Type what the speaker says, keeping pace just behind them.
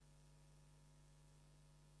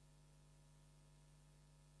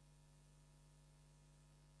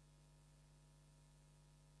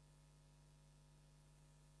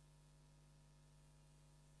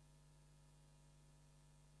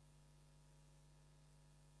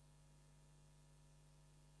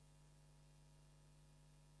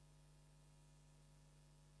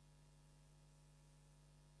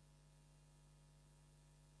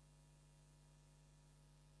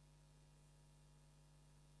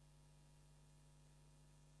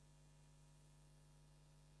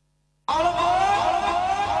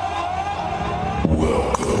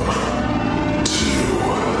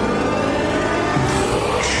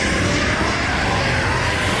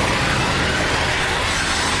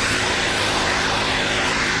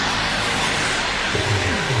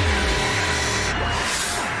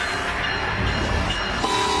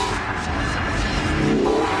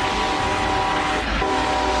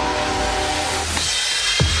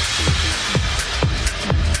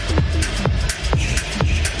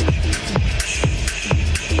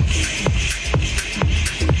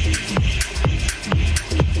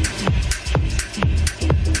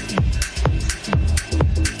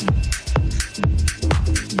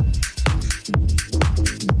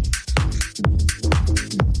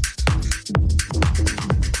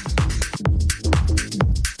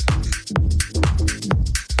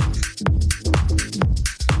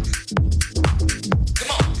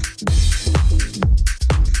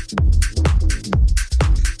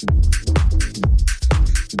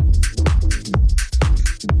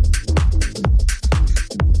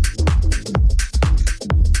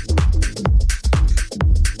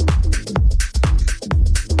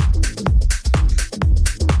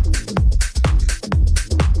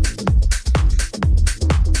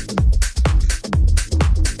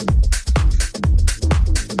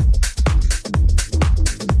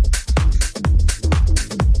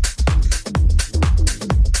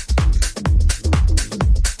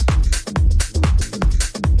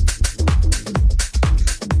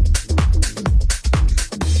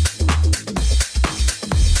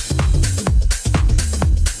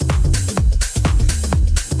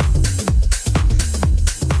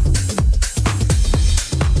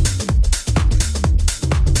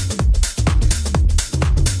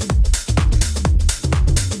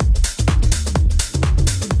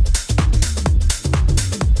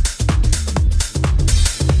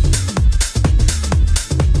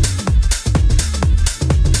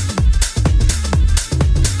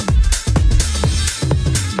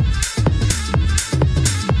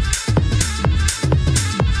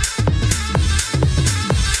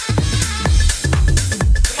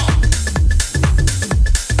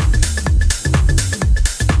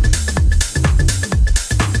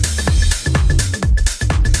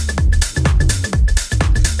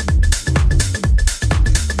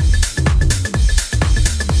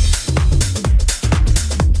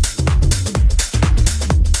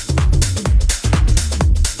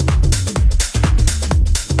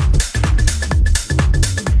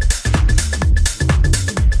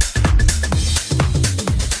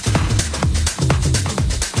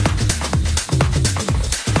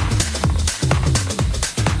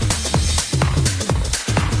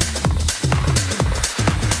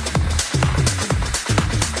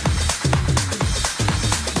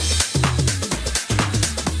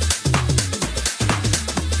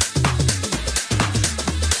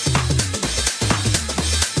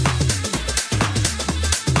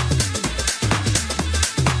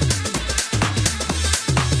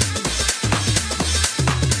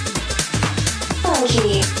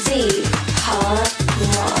funky, deep, hard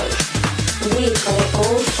rock. We've got it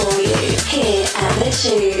all for you here at The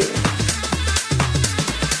Tube.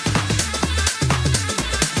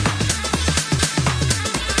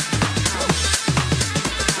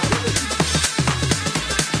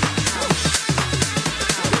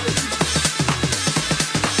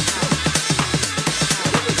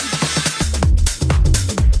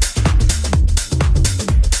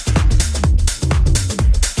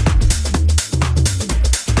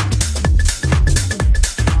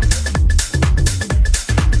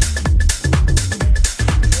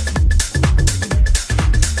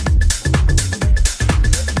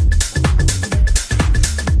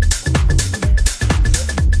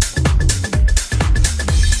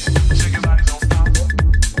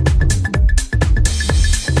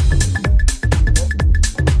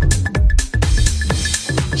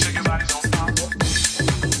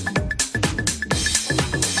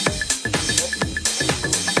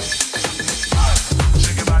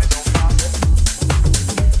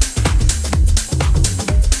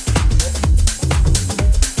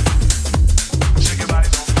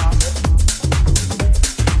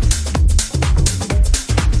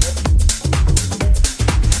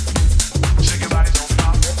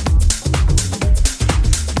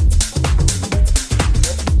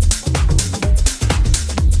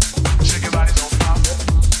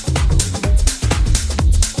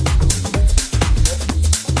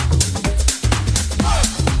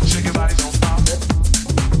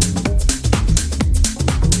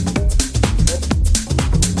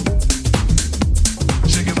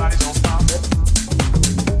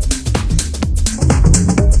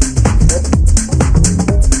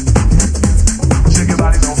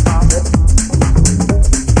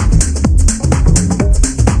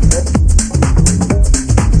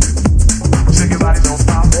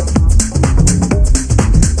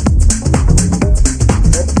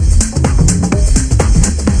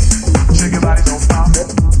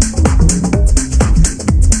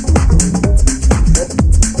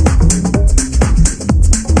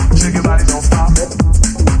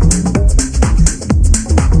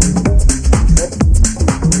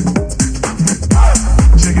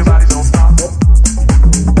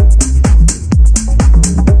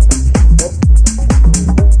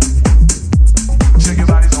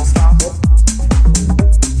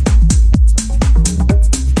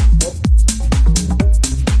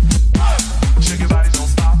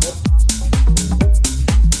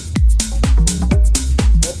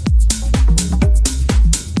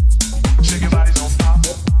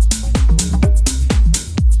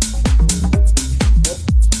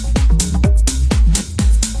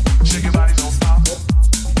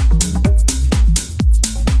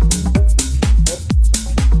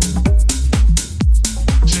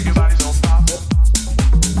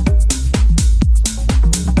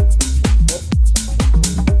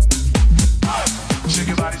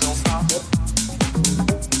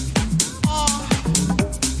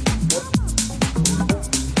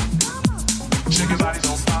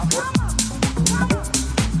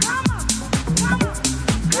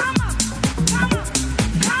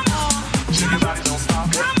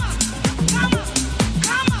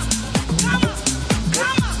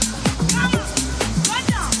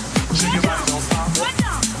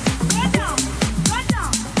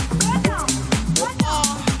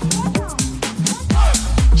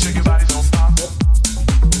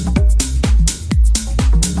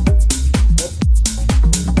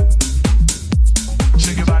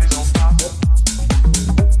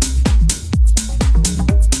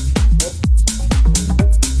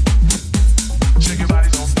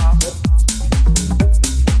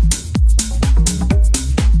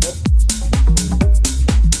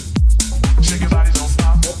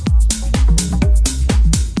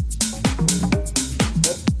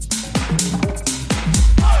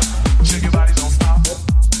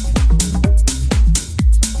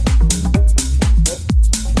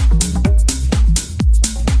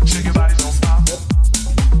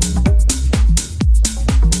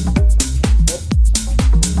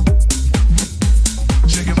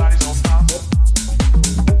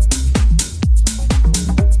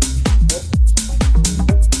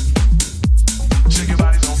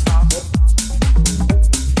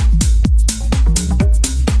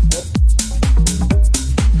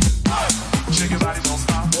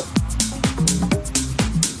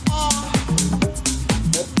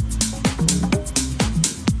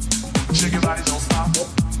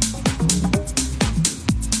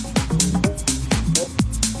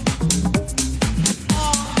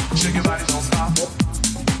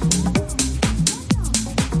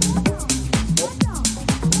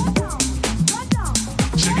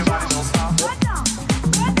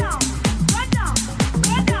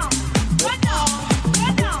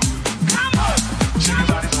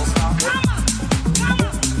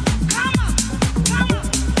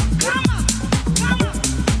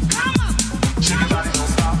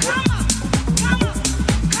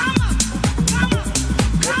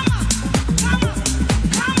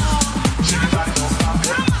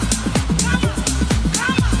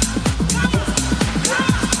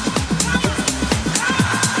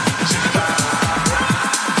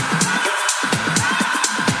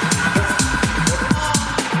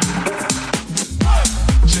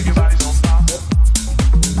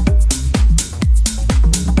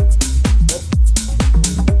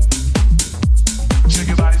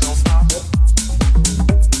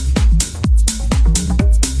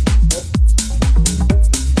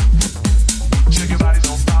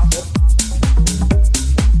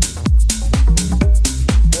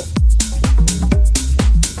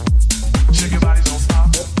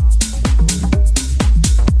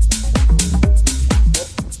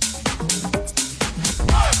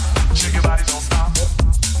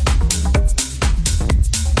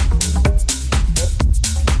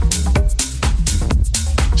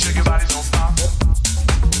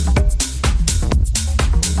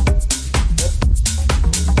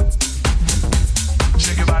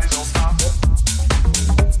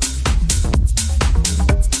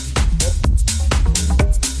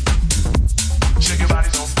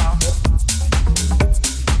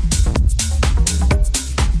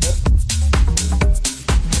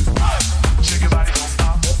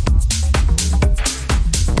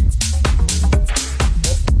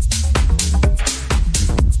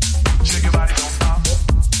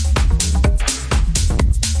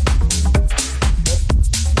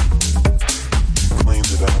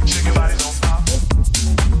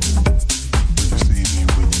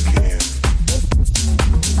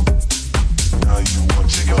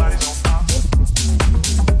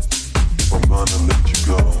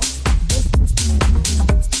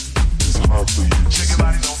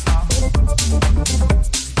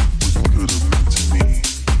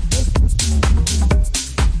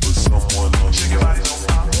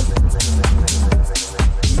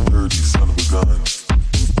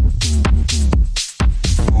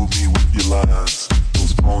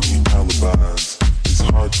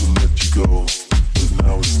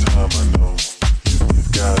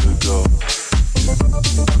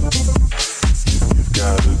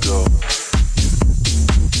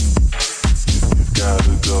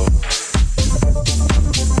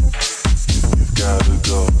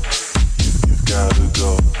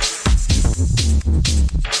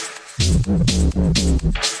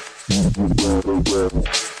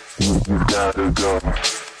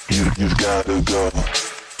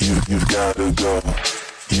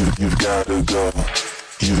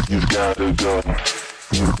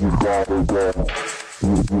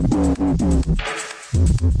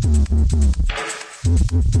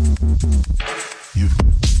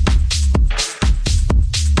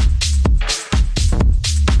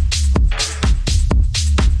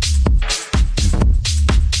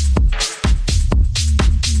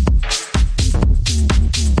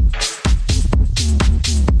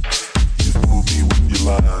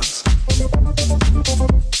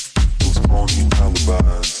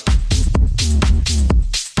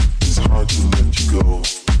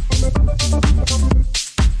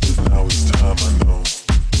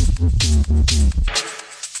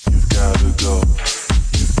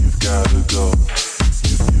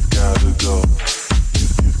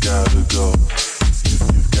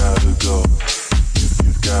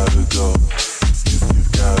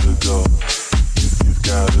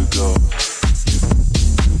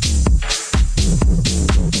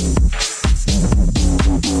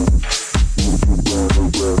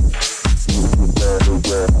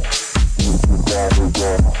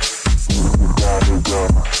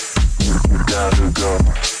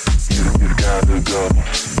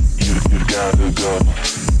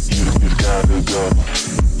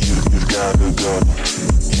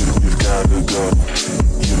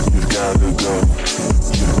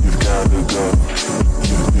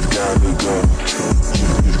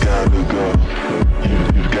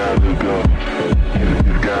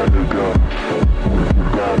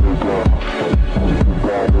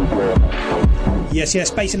 Yes,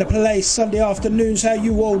 Bass in the place, Sunday afternoons, how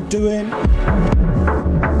you all doing?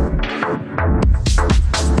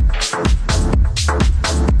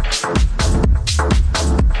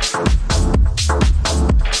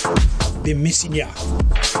 Been missing ya.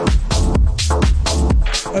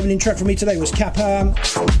 Opening track for me today was Kappa,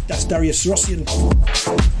 that's Darius Rossian.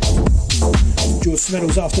 George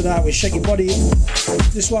Smeddles after that with Shake Your Body.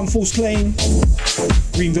 This one, False Claim,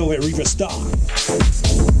 Green Velvet Reaver Star.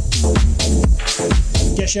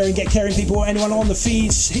 Get sharing, get caring, people. Anyone on the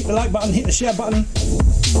feeds, hit the like button, hit the share button.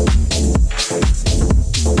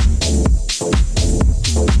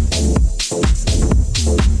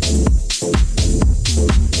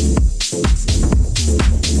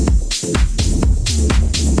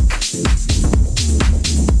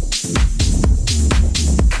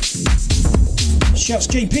 Shouts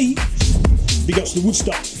JP, big ups to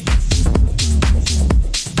Woodstock.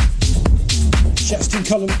 Shouts Tim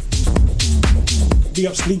Cullen. Big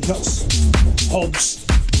ups Clean Cuts, Hobbs.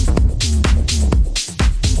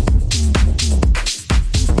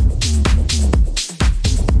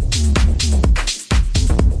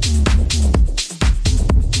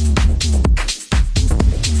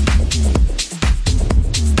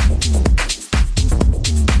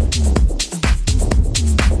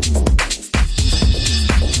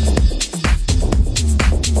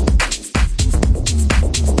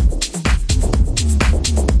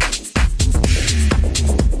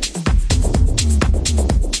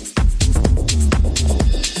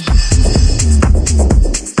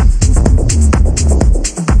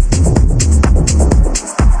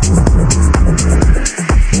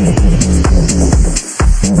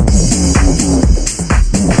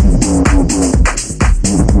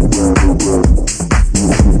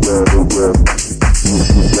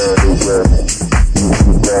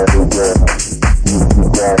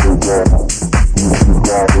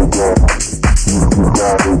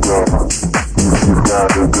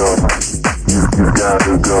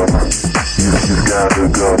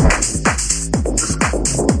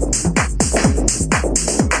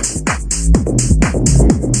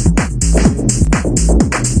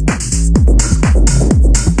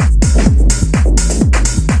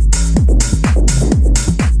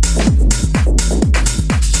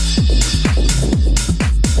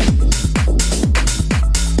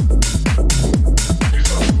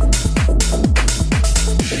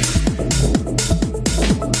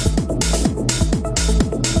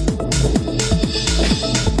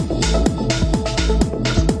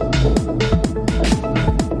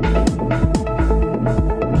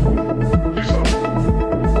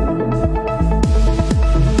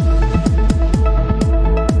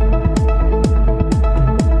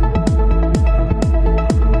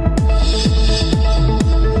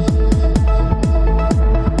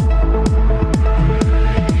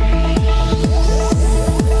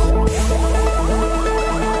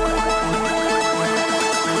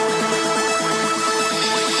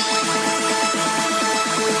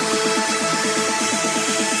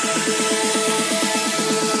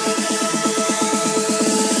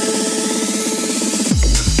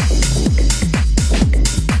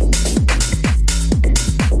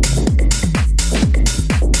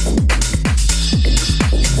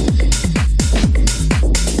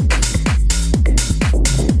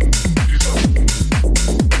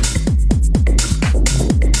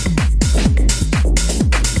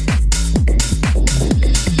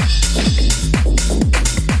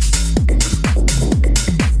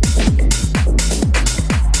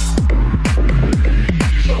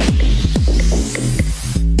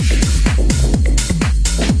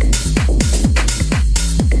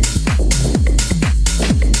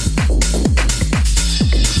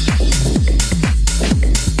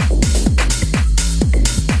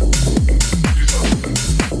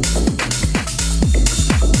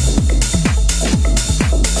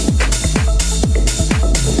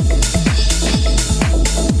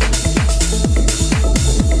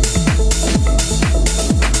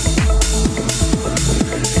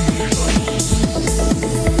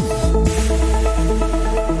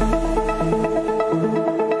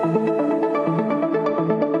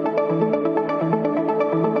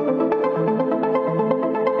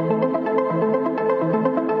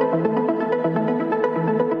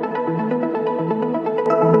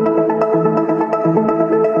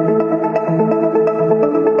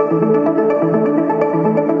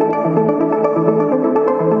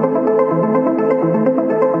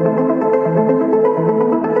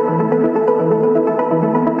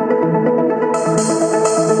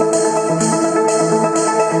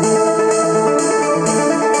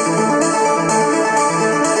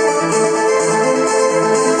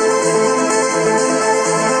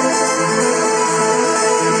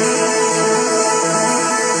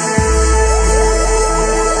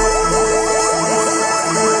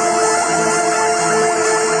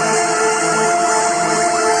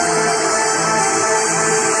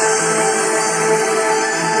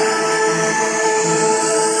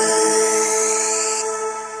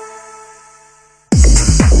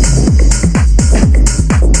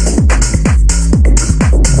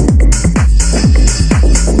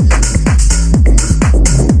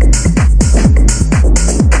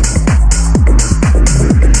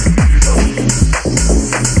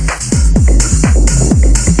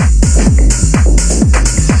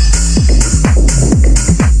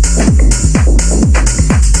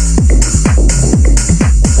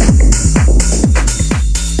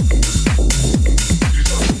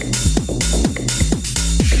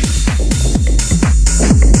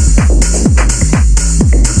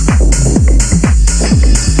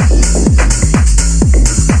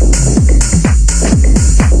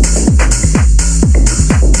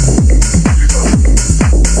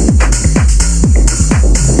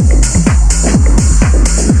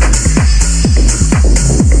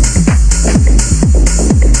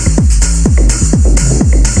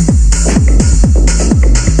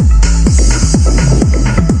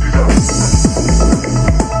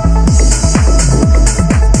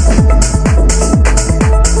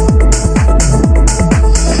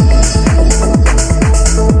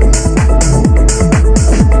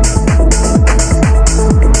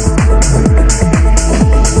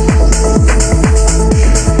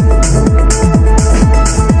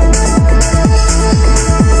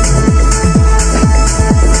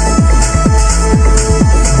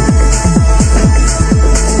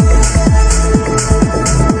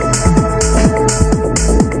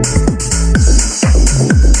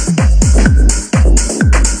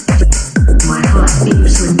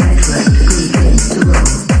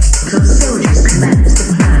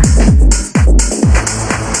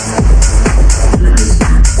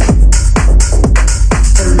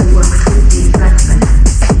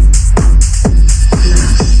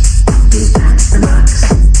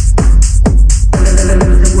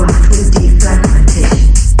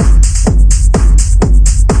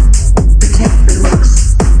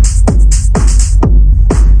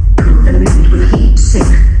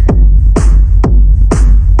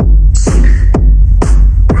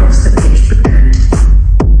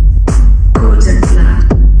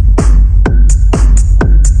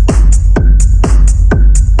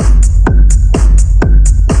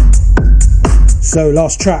 So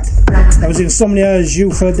last track, that was Insomnia,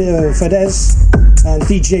 Gilles Fedez and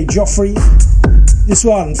DJ Joffrey. This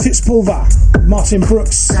one, Fitzpulver, Martin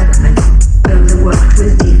Brooks. Overworked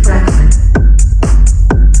with defragment.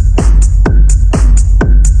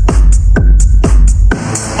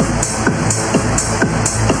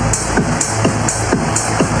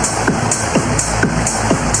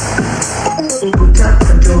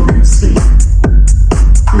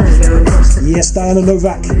 Yes, Diana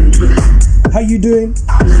Novak. How you doing?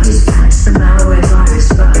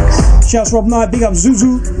 Shouts Rob Knight, big up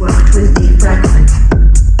Zuzu.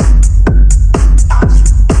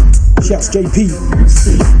 Shouts JP.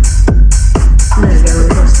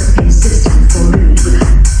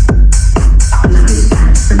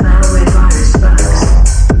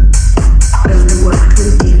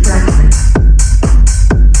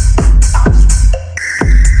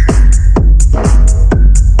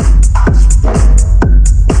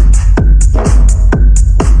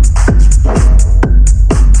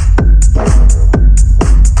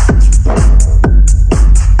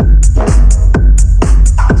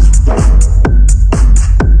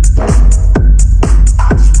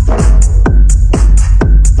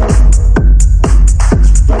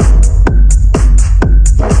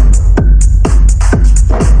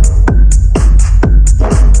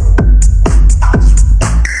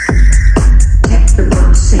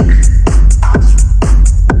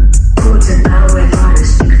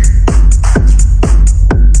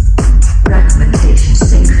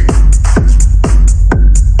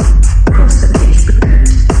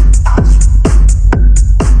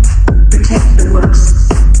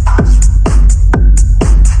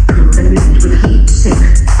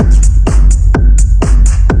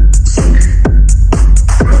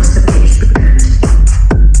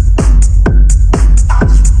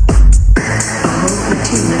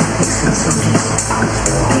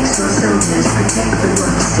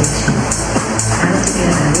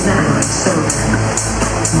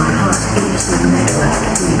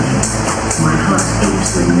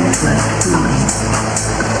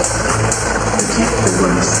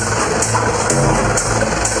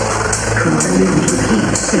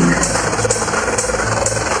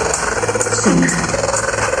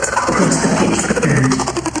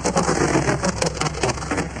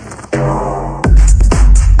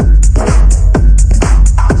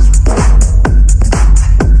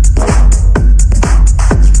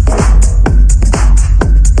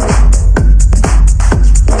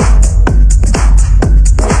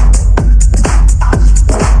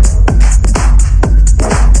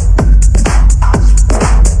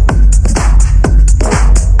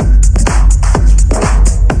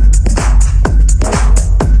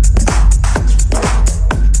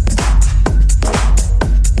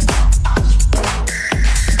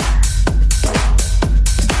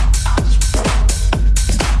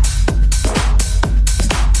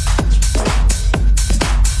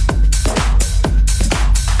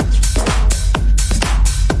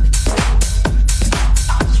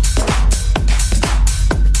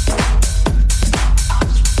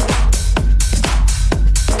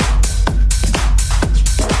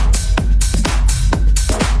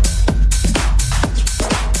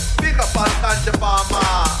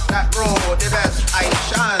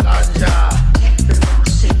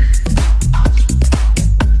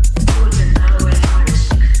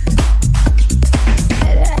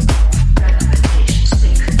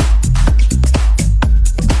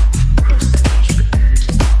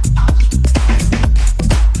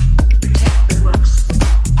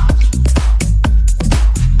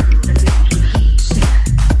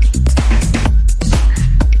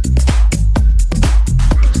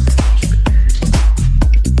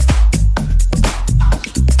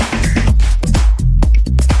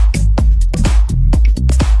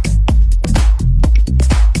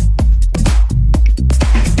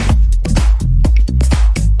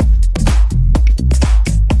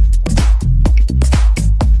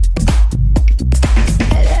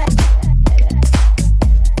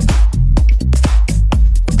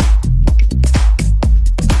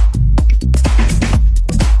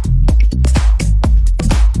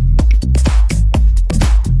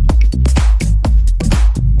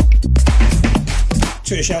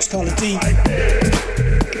 Shouts Carla D.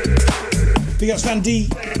 Big ups Van D.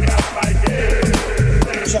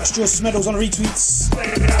 Shouts George Medals on the retweets.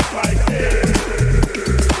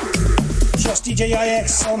 Shouts DJ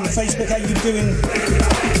IX on Facebook. How you doing?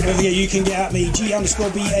 Don't forget you can get at me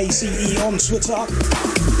G_BACE on Twitter.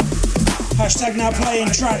 Hashtag now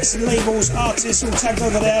playing tracks, labels, artists all tagged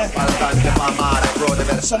over there.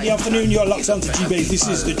 Sunday afternoon you're locked onto G-Bace. This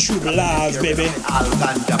is the True Live, baby.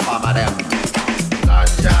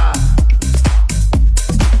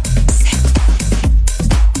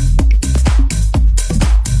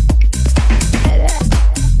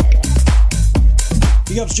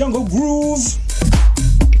 Jungle Groove.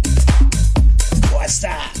 What's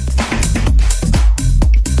that?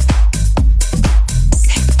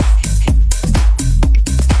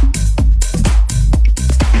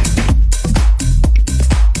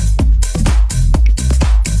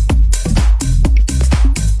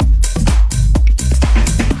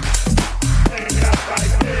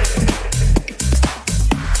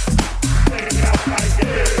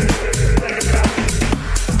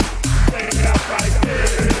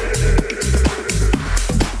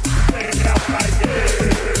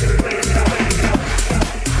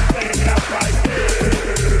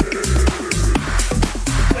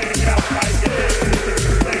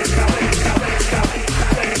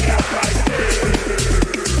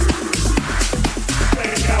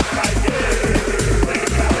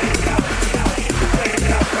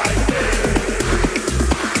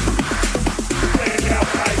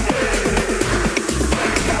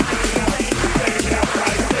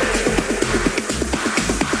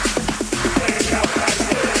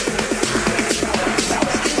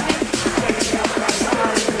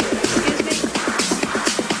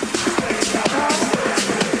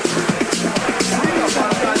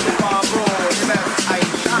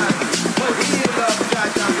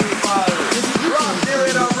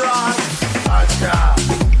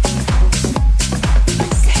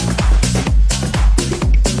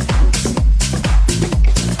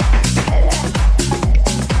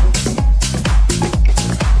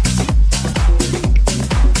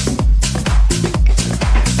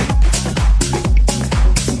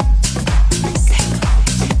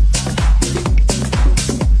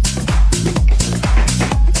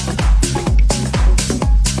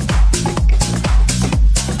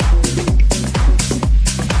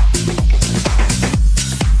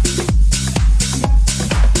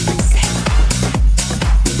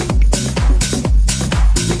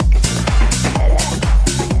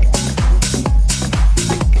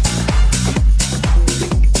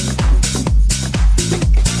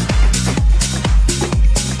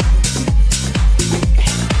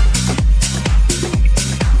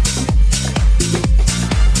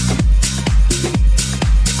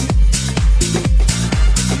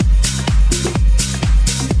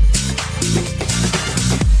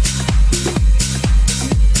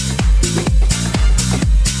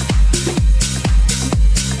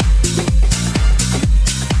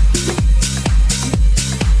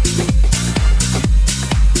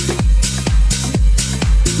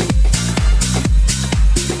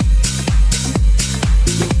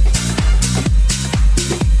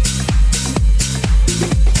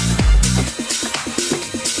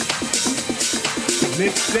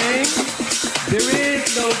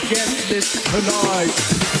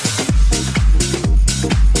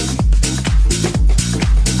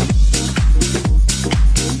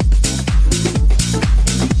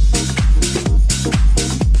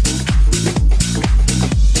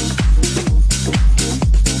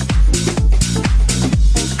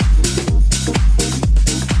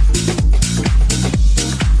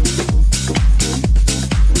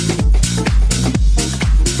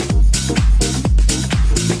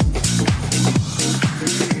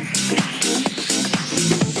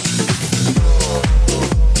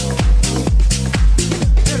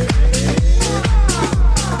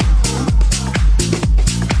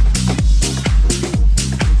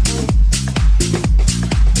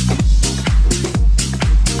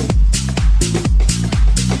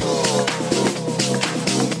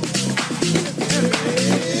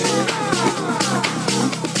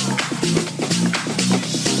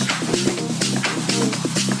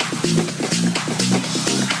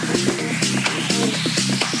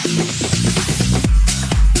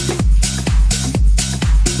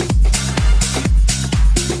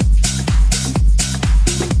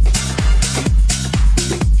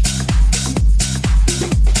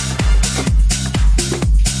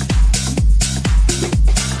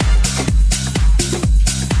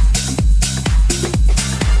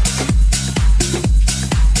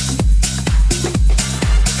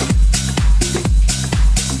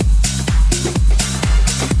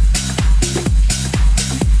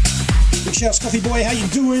 Shouts, Coffee Boy, how you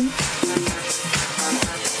doing?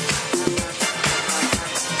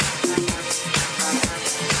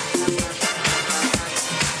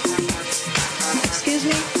 Excuse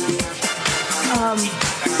me?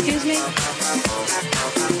 Excuse me?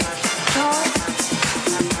 Charles?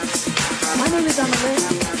 My name is on the list.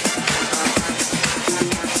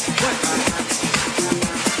 What?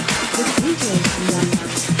 The DJ.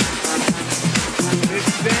 This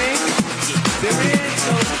thing, there is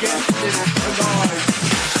no guest list tonight.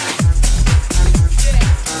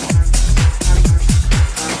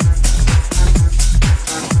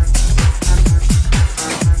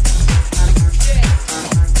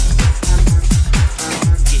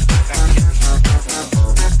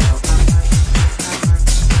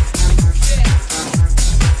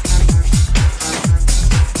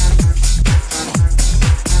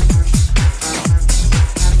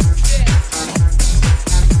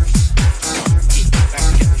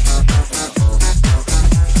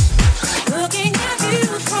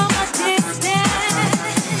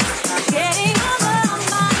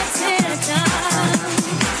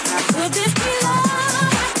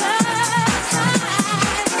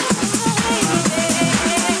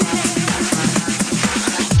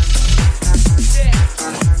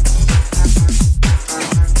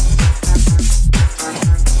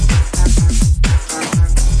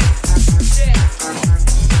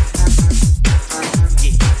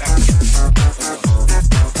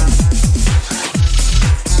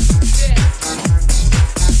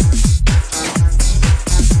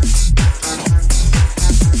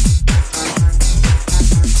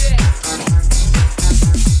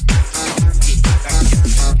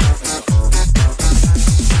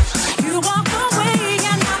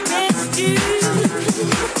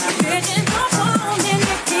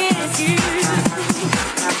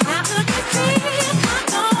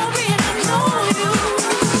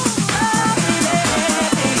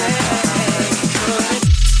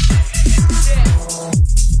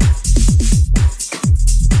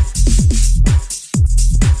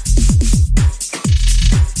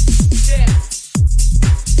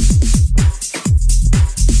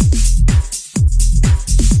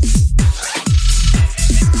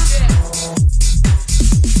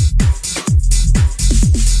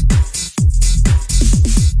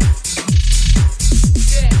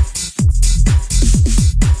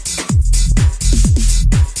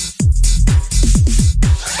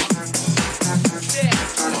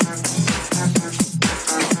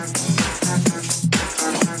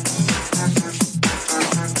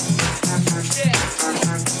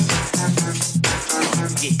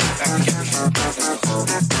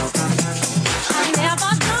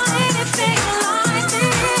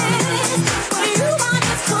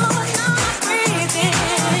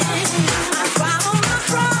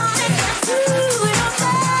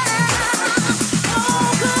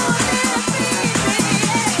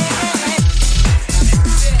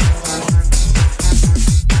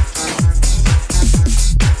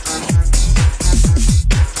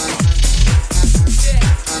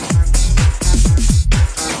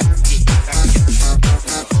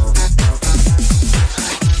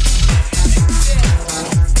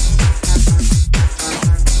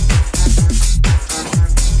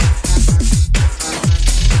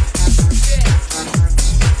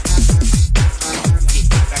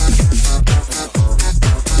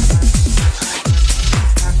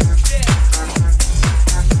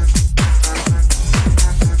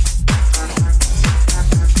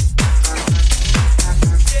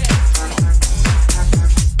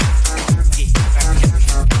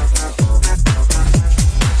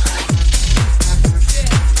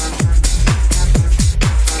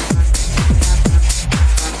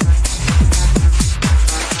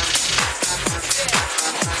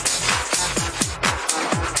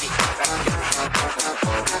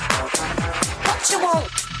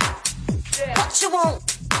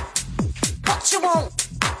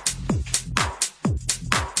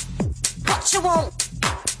 what you want,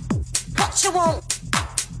 what you want,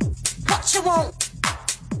 what you want.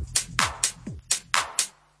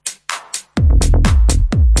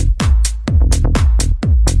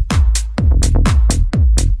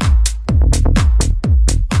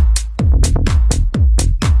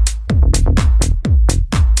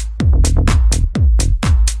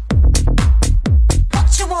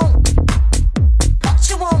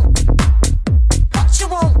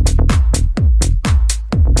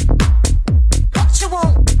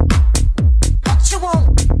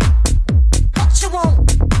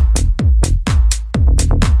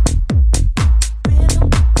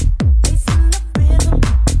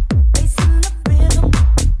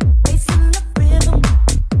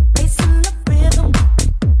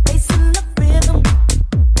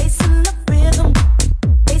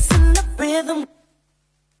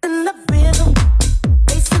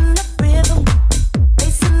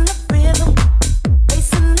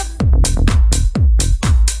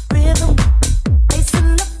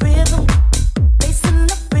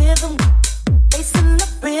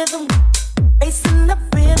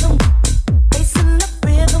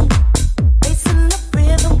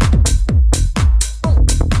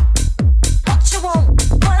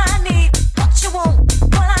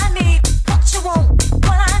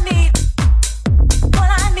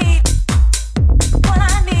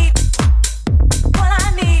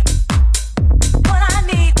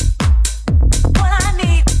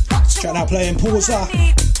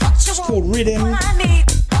 It's called Rhythm.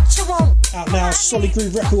 Out now, Solid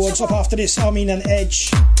Groove Records. Up after this, Armin and Edge.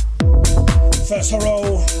 First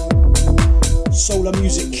Haro, Solar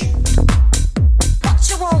Music. What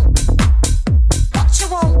you want? What you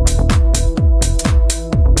want?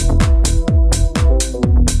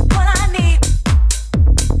 What I need?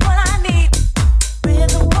 What I need?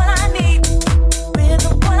 Rhythm. What I need?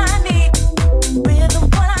 Rhythm. What I need? Rhythm.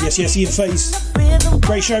 What I need? Yes, Ian Face.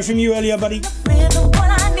 Great show from you earlier, buddy.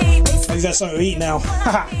 Hope that's something to eat now.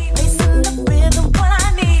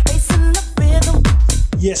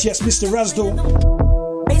 Yes, Mr. Razdal.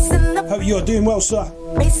 Hope you're doing well, sir.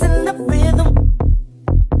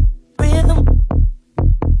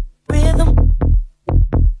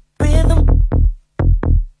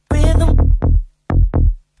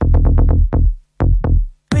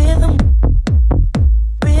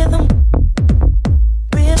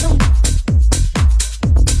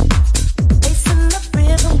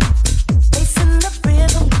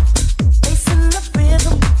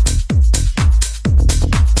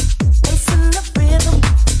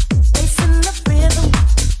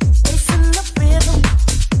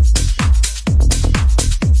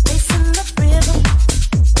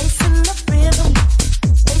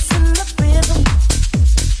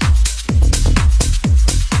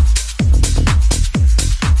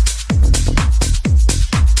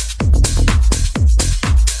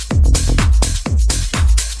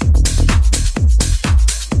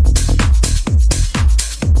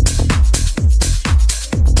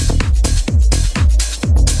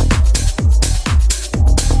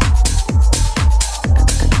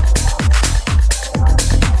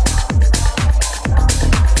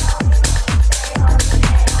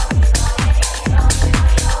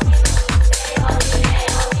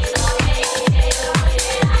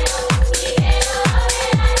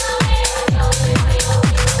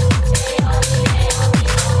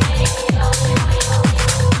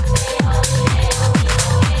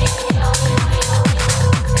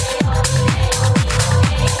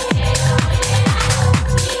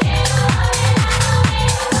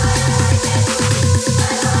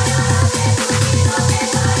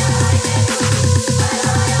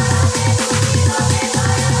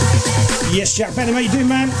 Jack Benham, how you doing,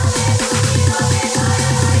 man?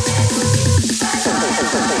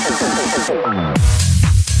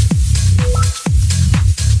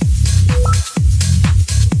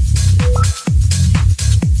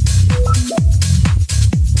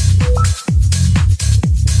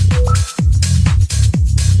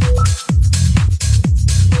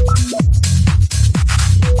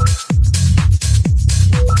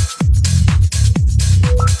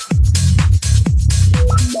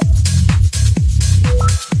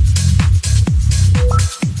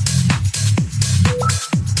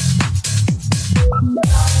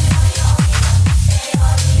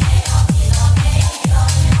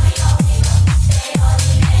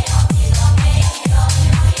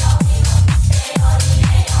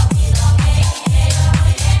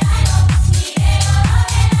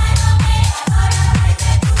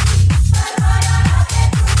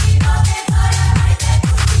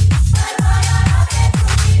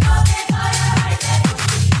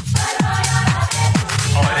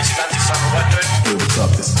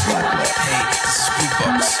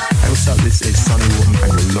 what's up? This is Sonny Walton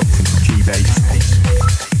and you're locked into G-Bace.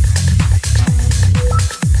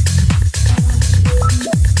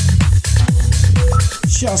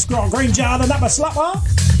 Shouts Grant Granger and that was slapper.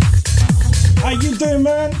 How you doing,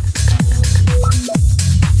 man?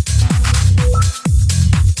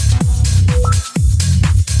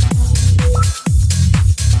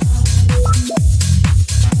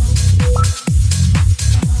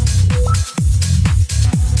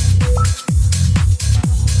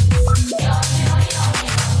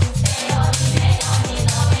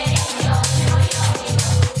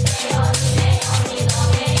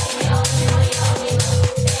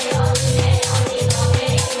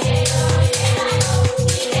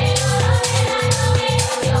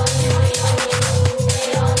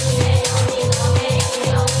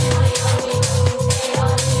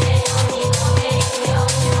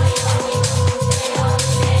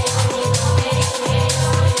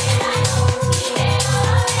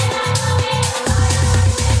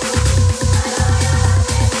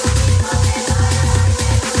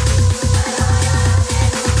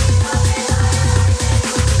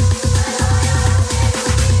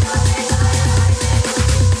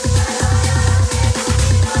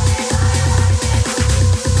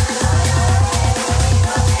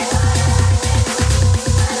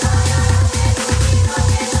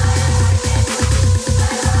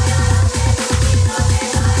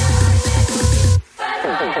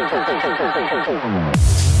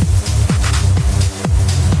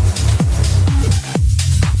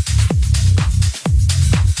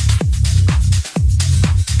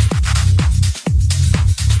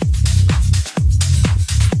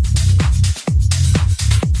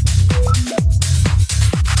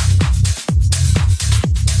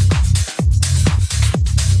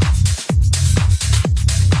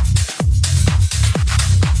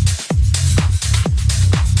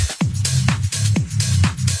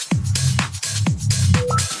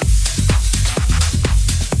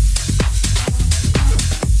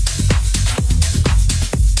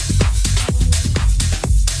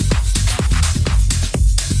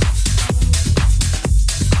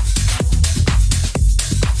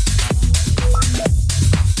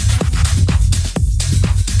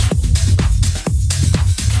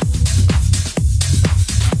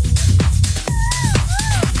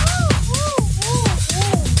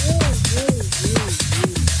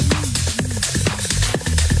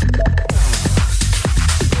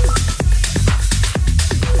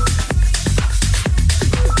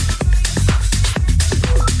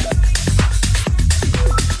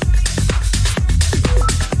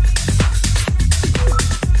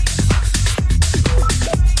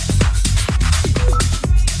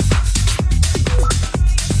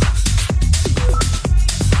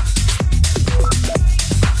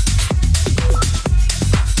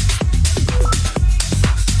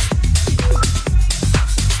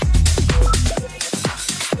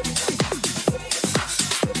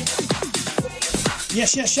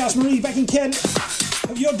 Yes, shouts Marie back in Kent.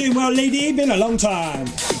 Hope you're doing well, lady. Been a long time.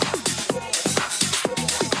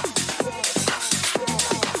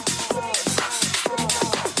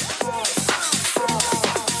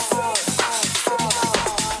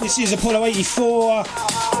 This is Apollo 84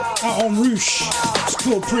 out on Roosh. It's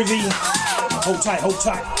called Privy. Hold tight, hold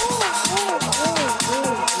tight.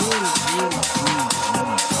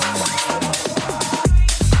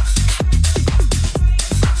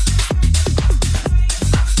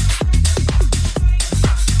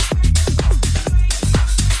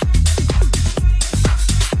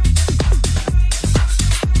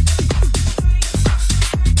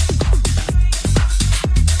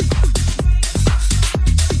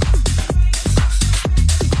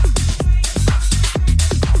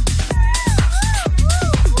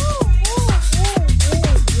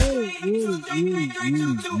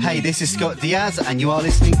 This is Scott Diaz, and you are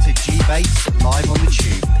listening to G-Bace live on the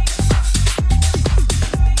Tube.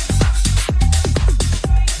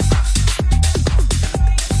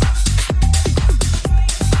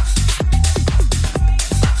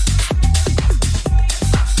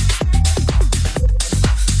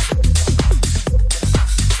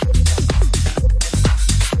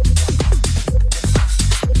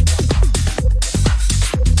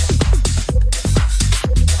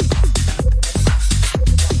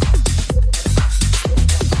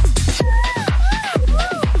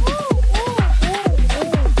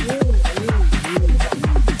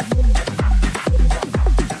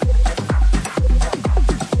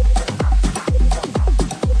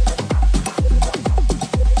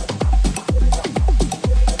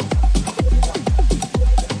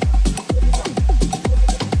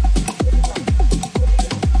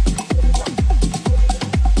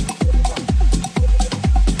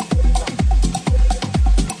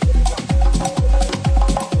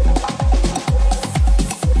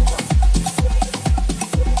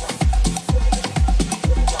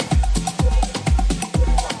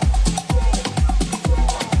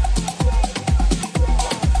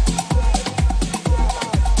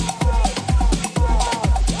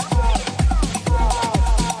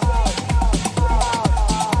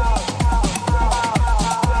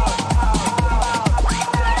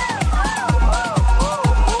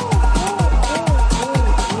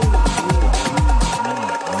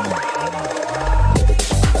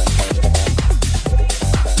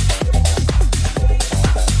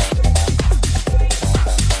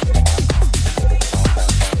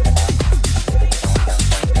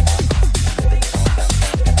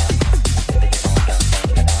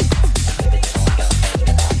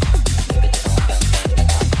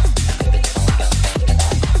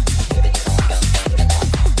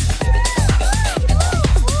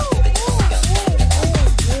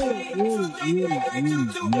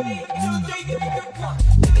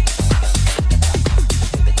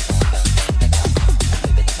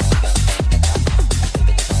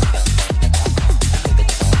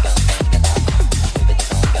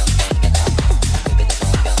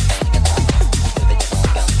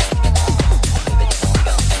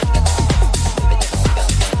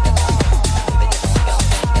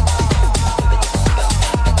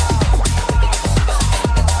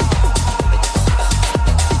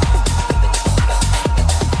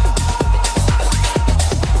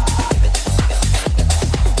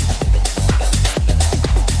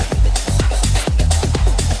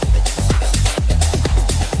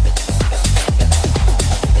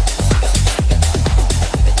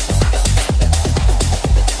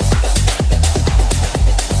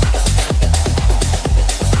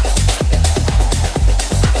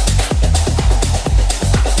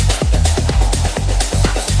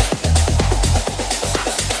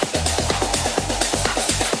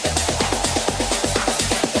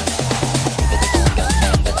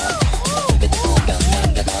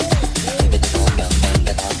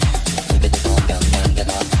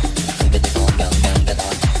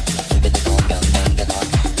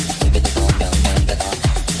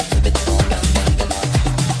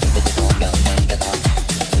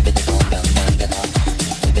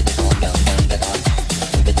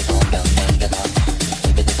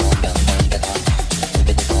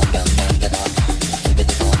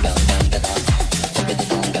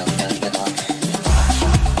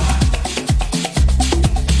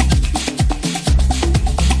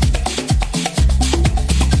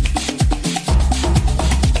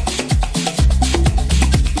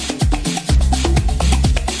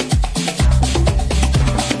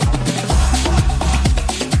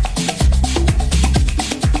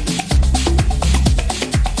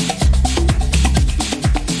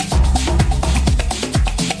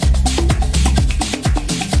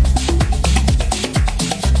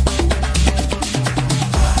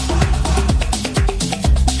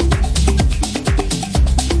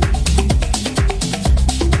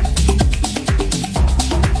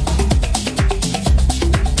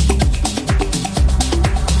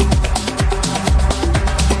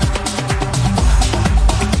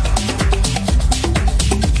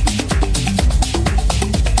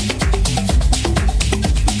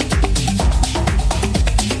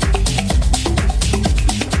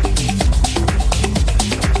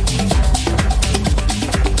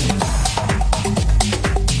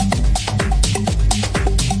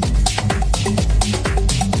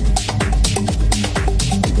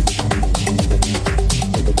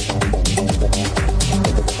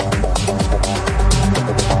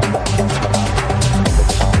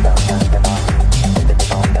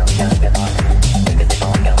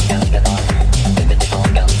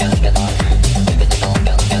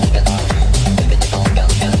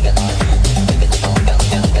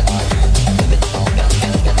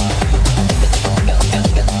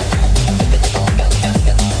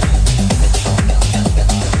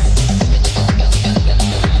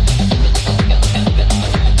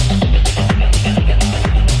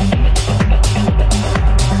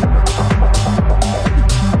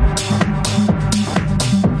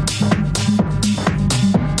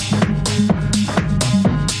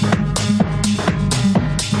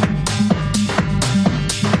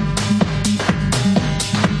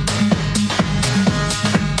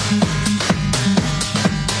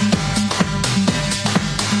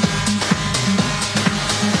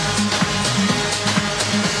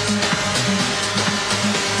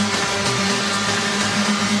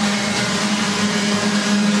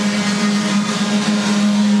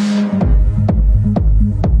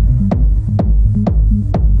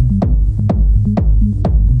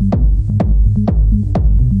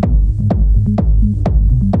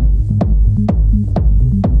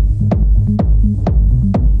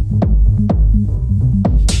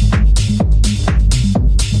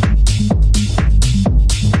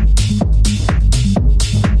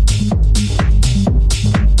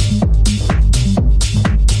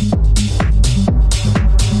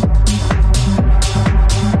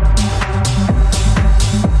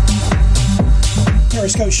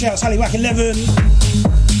 shouts, Halliwack 11.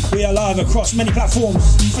 We are live across many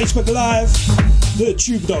platforms. Facebook Live,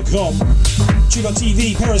 thetube.com,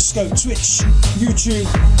 tube.tv, Periscope, Twitch, YouTube.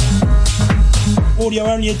 Audio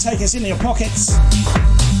only, take us in your pockets.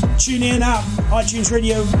 Tune in app, iTunes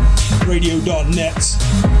Radio, radio.net.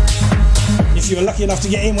 If you were lucky enough to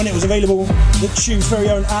get in when it was available, the Tube's very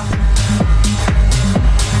own app.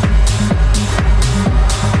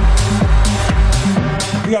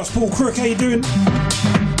 We got Paul Crook, how you doing?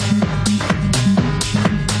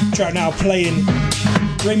 Track now playing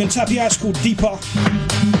Raymond Tapia, it's called Deeper.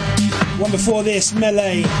 One before this,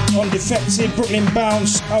 Melee on Defected, Brooklyn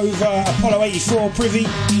Bounce over Apollo 84, Privy.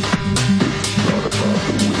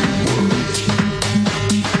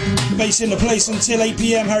 Bass in the place until 8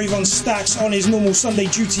 PM, Harry Von Stacks on his normal Sunday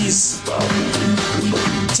duties.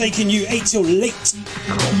 Taking you 8 till late.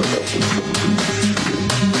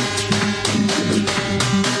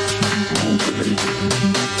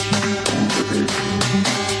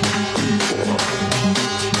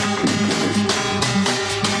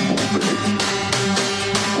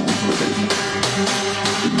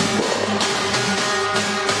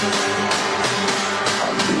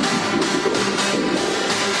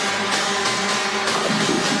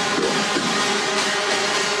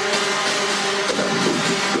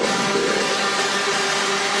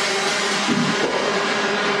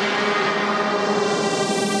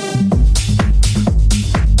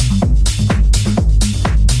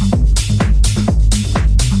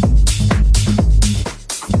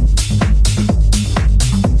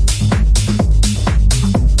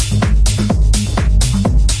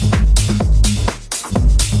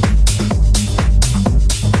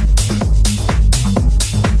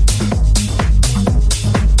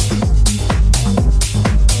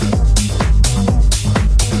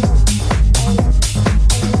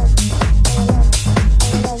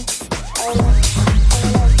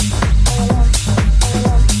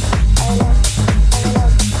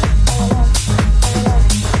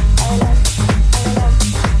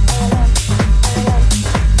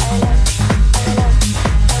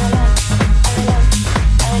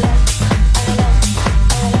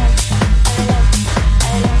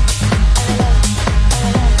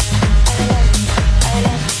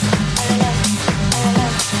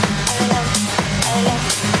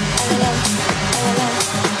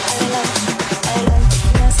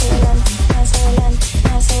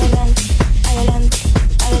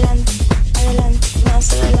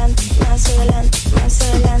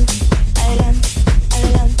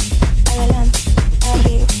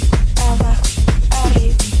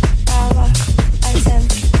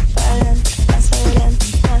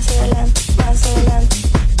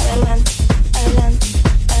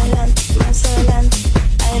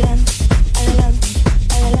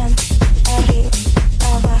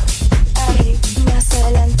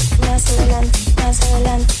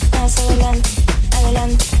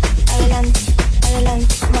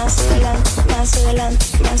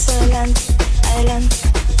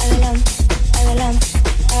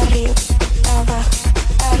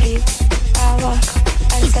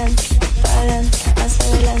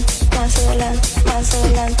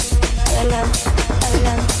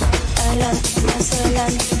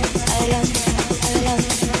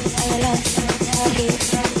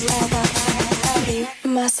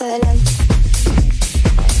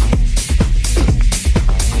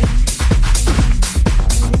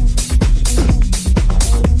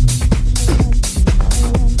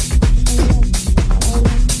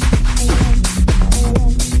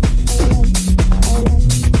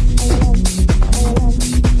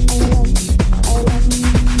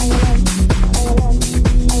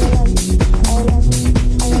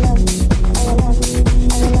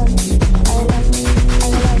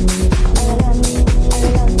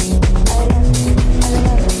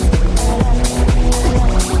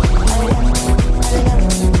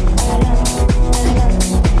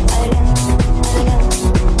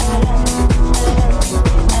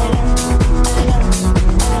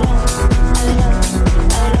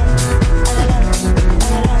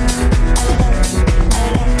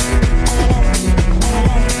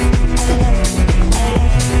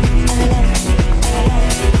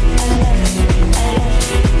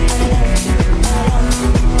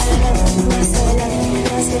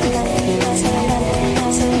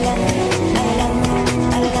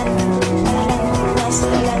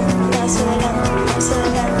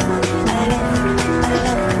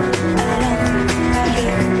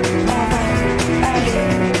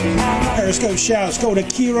 Shouts go to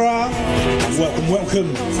Kira.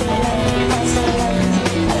 Welcome.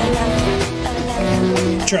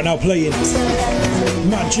 Track now playing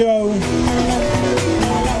Matt Joe.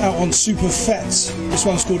 out on Super Fett. This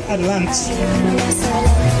one's called Adelant.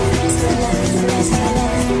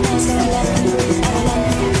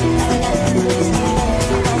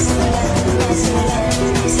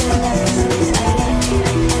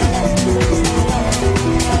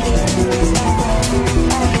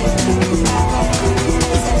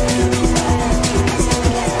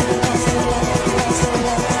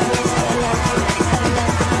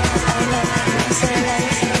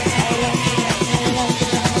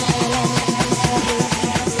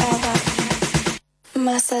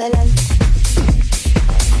 Más adelante.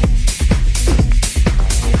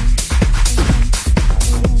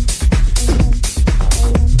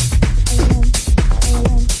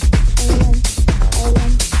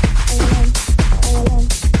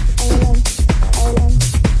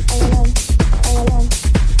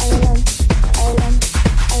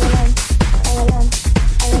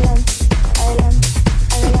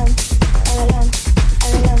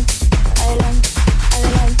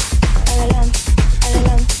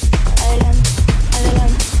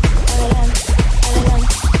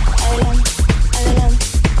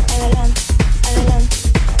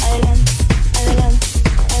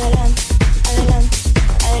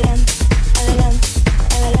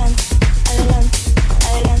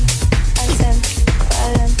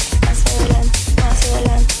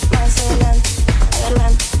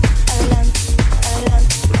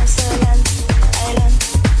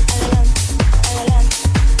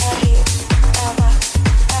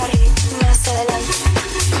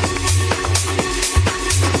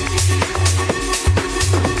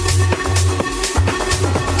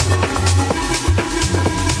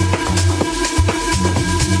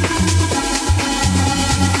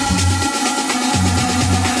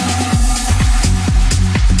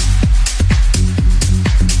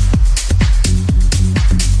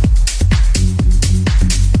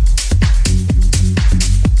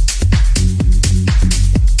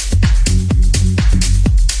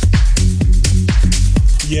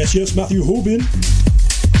 Yes, Matthew Hoban.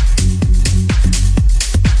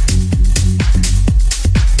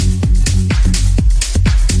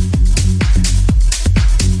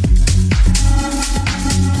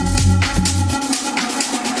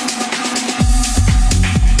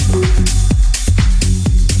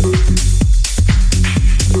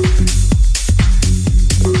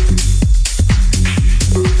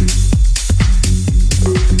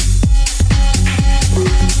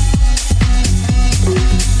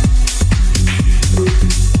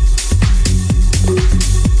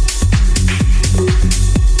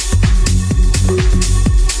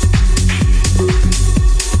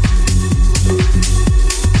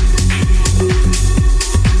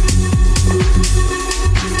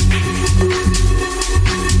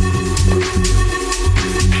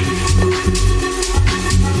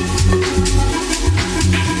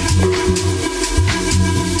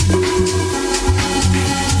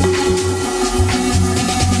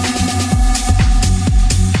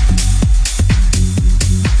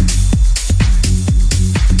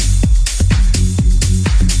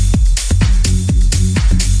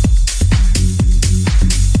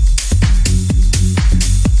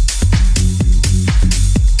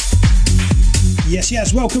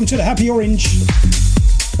 Yes, welcome to the Happy Orange.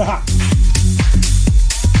 Aha.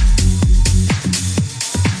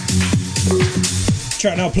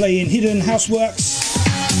 Track now playing Hidden Houseworks,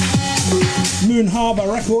 Moon Harbour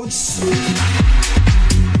Records.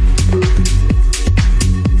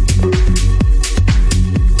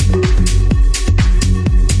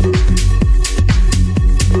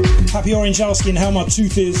 Happy Orange asking how my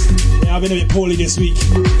tooth is. Yeah, I've been a bit poorly this week.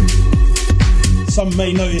 Some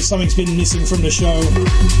may notice something's been missing from the show.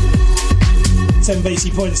 10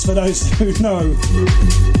 basic points for those who know.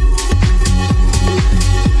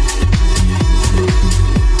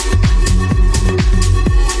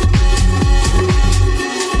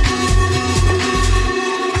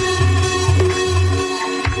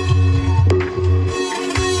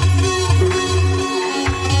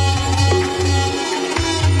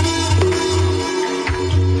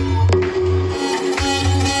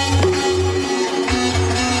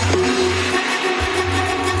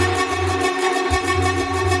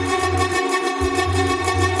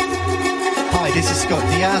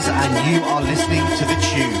 And you are listening to The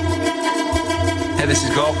Tube. Hey, this is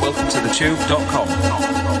Gob. Welcome to thetube.com.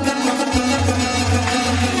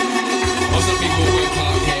 What's up, people? Will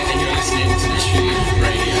Clark here, and you're listening to The Tube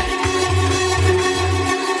Radio.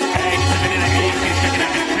 Hey, it's a minute ahead. You're checking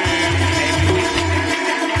out The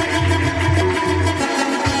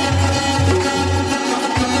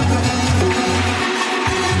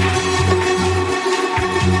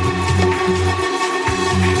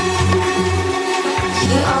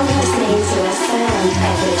You are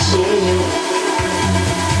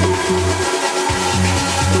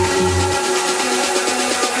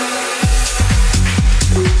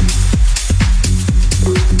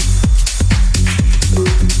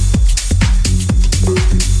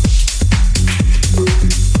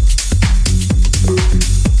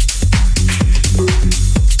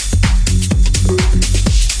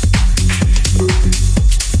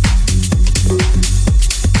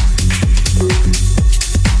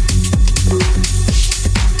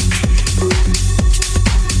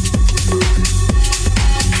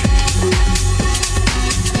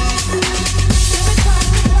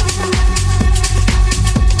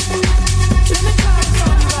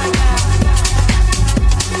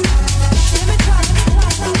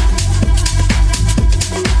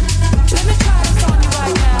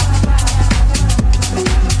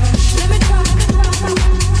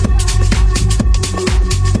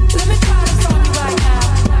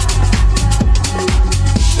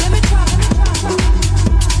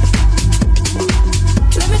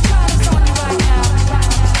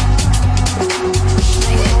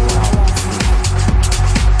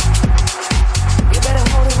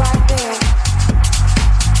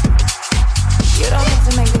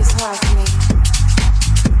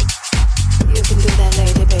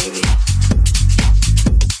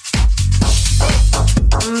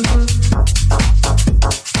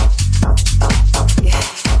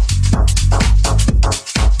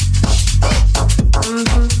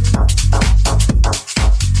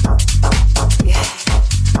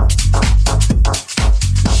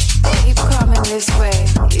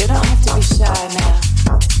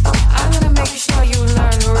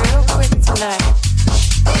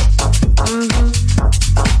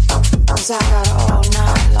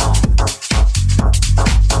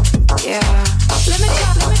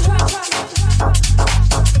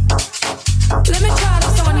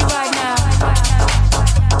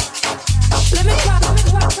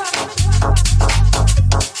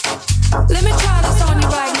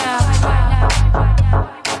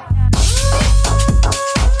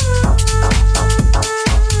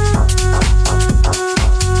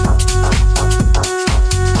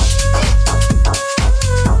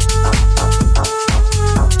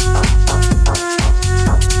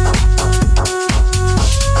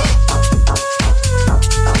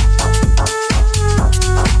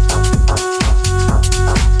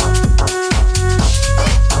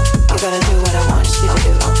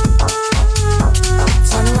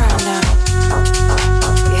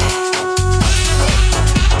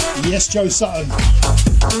Joe Sutton,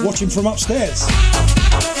 watching from upstairs.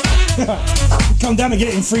 Come down and get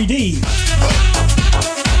it in 3D.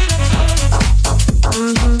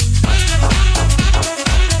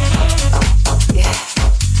 Yeah,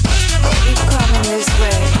 keep coming this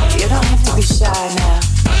way. You don't have to be shy now.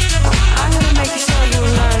 I'm gonna make sure you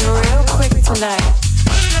learn real quick tonight.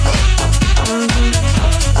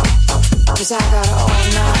 'Cause I got it all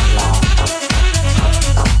night long.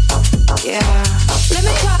 Yeah.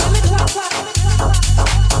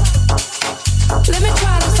 Let me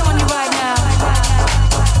try this on you right now.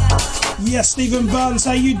 Yes, Stephen Burns,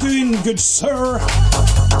 how you doing, good sir?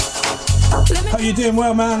 How you doing,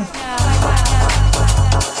 well, man?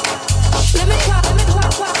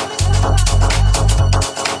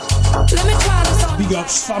 Big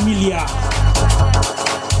ups, familia.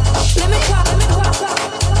 Let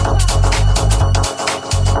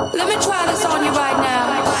me try this on you right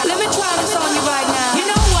now. Let me try this on you right now. You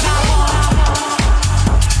know what I want.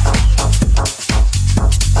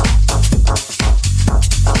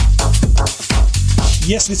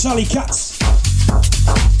 Yes, Vitaly Katz.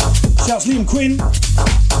 Shouts Liam Quinn.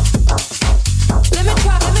 Let me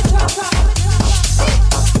try.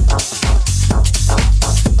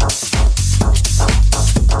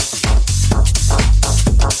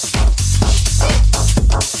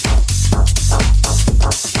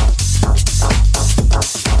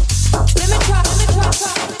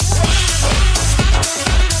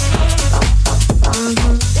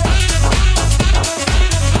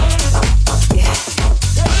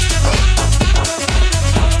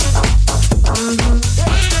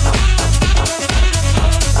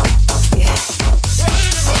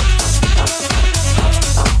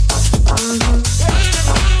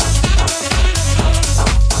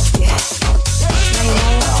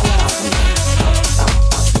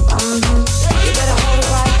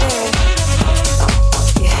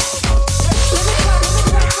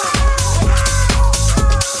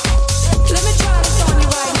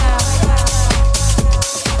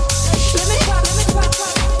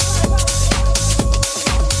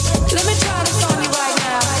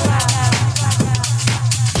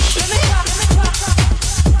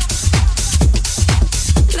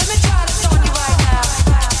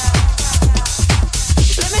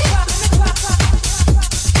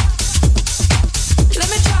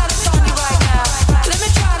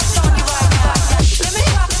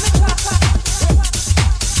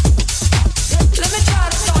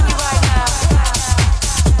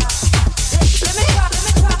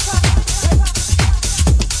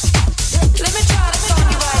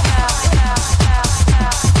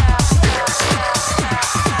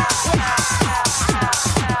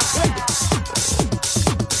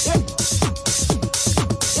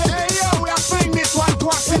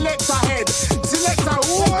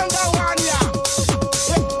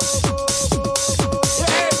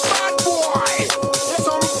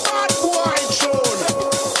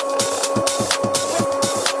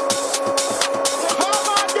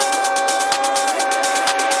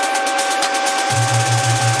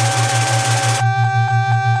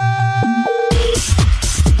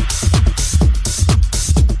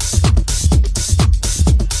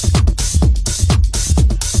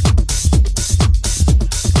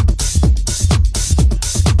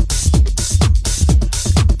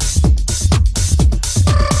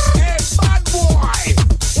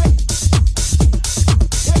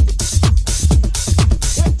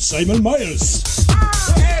 Simon Miles.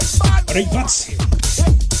 Right, butts.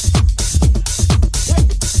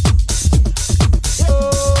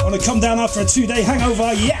 Want to come down after a 2-day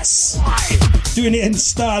hangover? Yes! Doing it in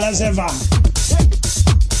style as ever.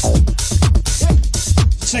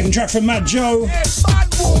 Second track from Mad Joe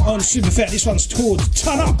on Superfet. This one's called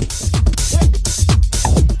Turn Up.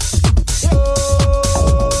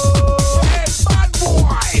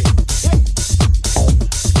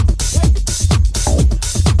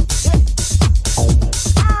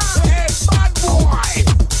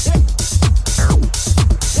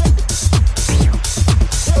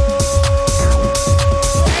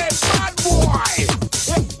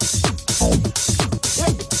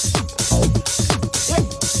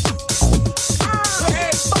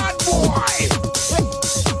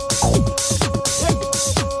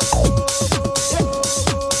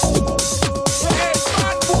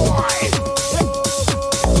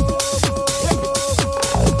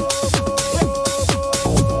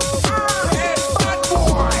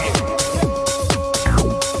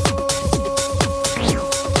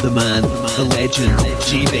 The man, the legend,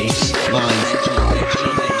 G-Bace, live.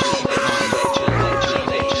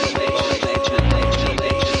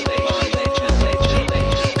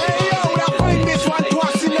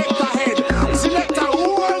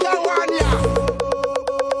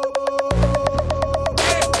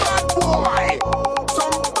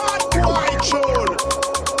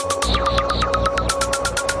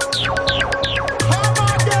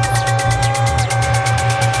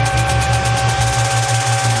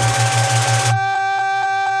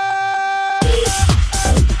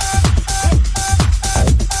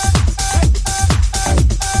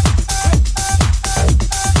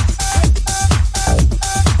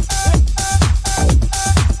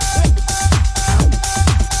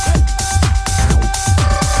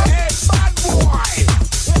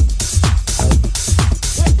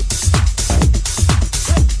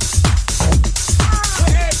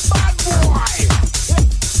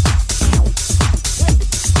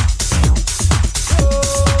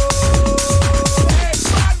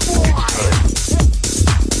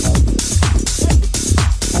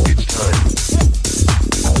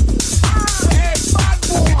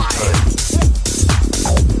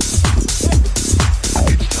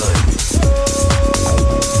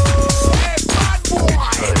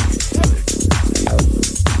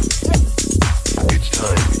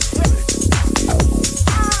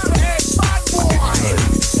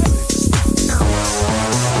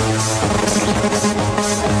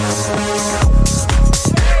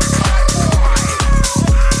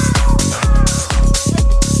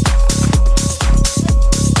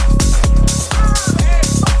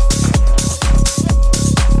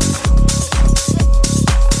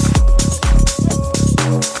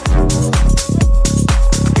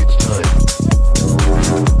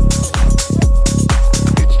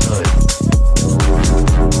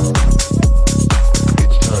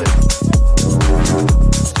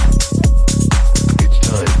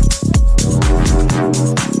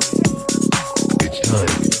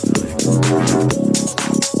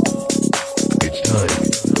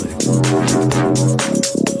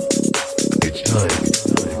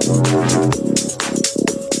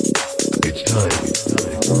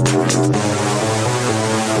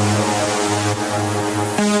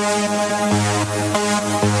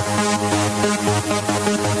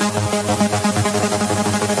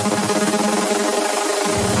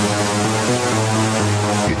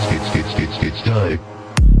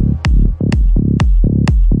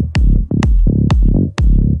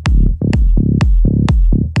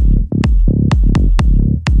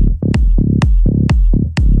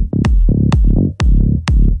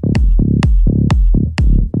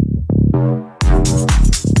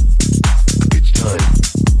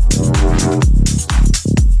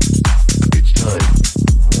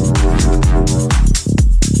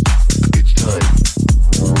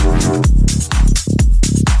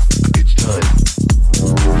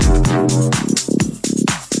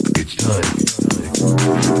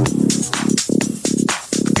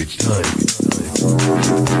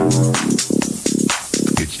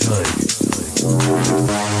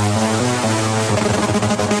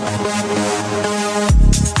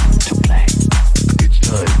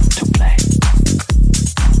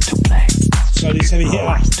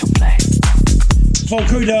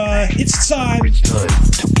 It's time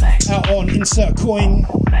to play. Out on Insert Coin.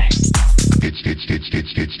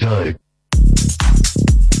 It's time.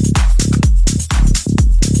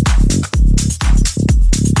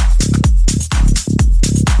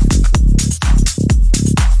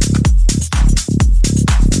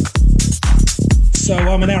 So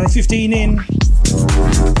I'm an hour and 15 in.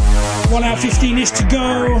 1 hour 15-ish to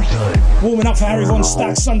go. Warming up for Harry Von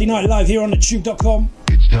Stack's Sunday Night Live here on the tube.com.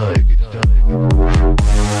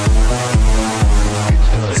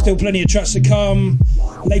 Still plenty of tracks to come.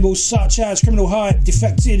 Labels such as Criminal Hype,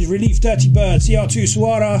 Defected, Relief, Dirty Bird, CR2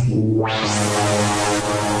 Suara.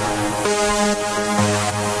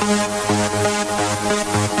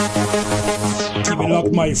 Keep it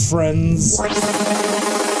locked, my friends.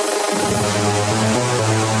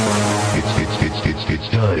 It's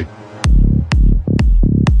time.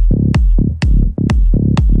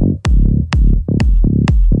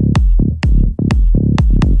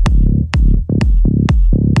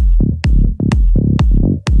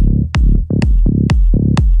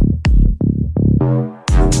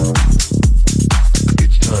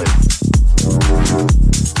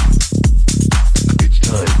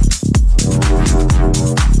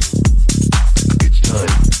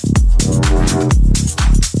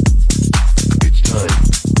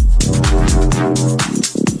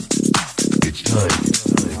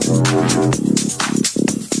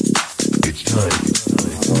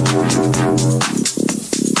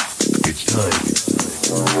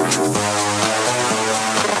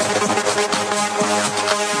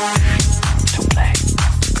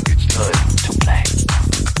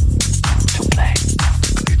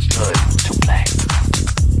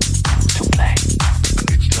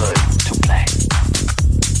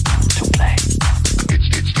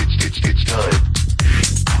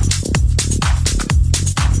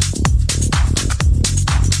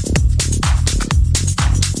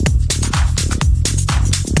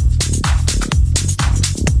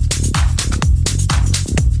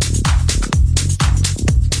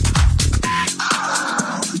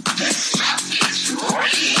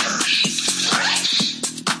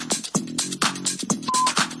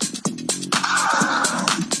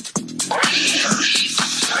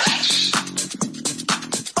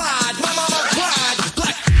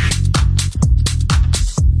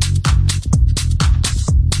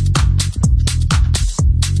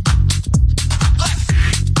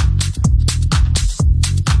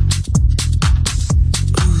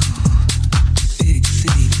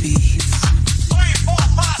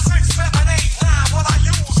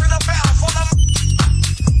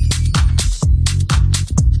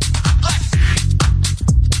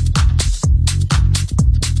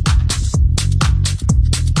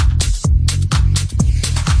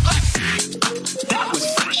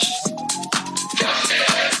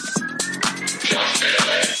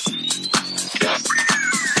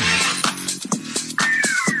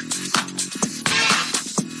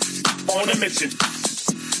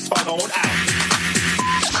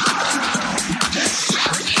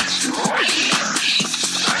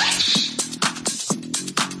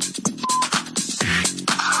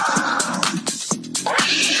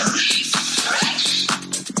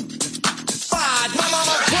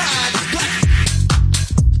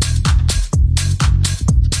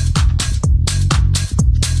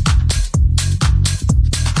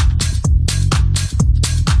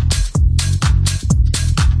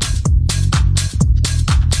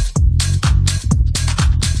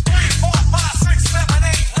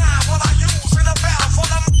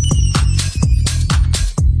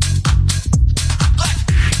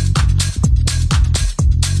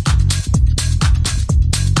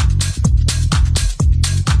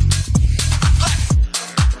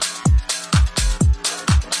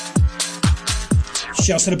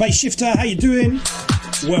 Shouts to the bass shifter, how you doing?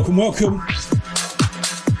 Welcome, welcome.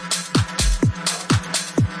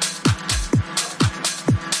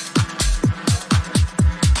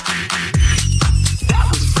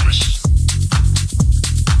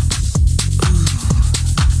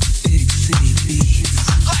 Big city beats.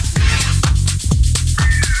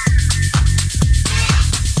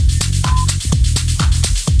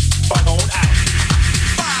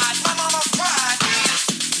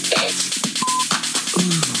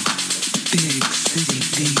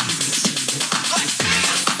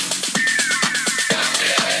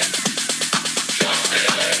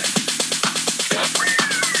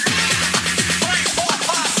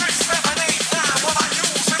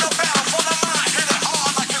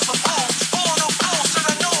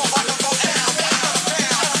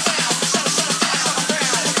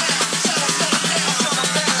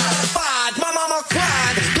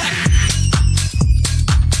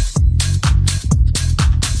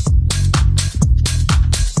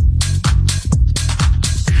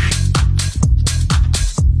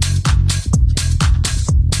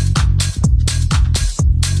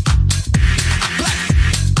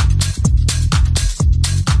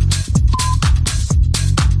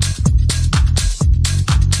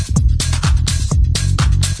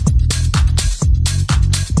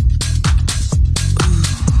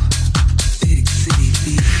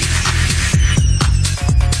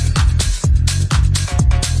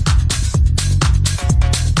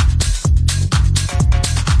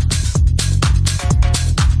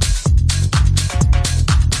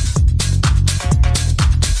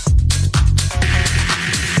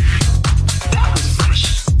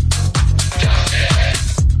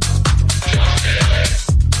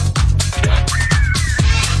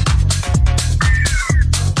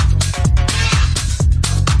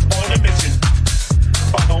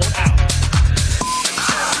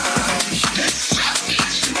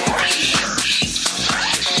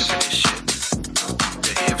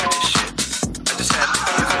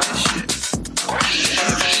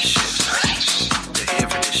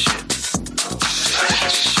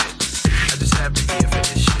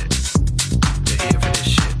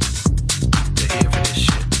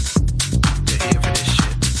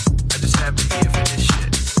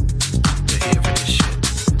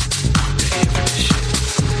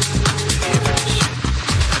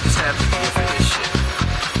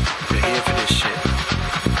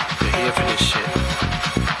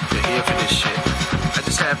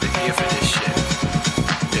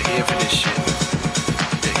 ear for this shit.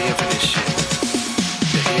 The ear for this shit.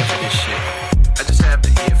 The ear for this shit. I just have the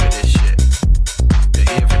ear for this shit. The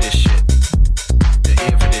ear for this shit. The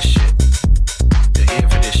ear for this shit. The ear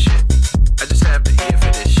for this shit. I just have the ear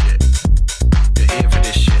for this shit. The ear for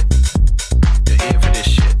this shit. The ear for this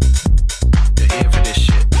shit. The ear for this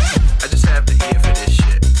shit. I just have the ear for this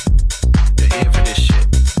shit. The ear for this shit.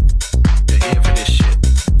 The ear for this shit.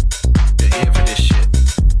 The ear for this shit.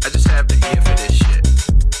 I just have the ear for this shit.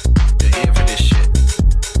 The ear for this shit.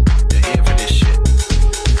 The ear for this shit. The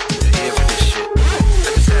ear for this shit. I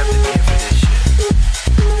just have the ear for this shit.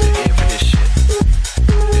 The ear for this shit.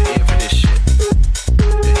 The ear for this shit.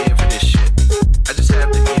 The ear for this shit. I just have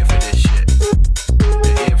the ear for this shit. The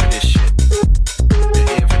ear for this shit. The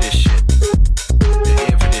ear for this shit. The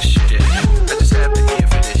ear for this shit. I just have the ear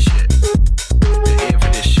for this shit. The ear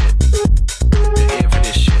for this shit. The ear for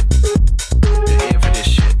this shit. The ear for this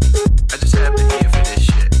shit. I just have the ear for this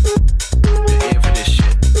shit. The ear for this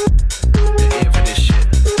shit. The ear for this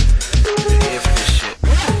shit. The ear for this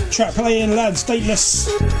shit. Track playing, lads, dateless.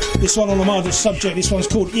 This one on the Marder subject. This one's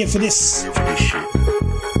called Ear for This. Ear for this shit.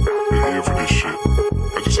 The ear for this shit.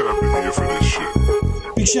 I just have the ear for this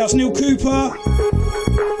shit. Big shouts, Neil Cooper.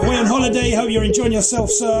 Away on holiday. Hope you're enjoying yourself,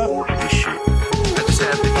 sir. I just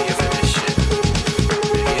have the ear for this shit.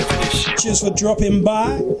 The ear for this shit. Cheers for dropping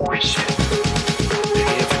by. Shit. The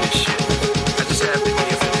ear for this shit. I just have the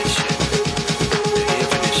ear for this shit. The ear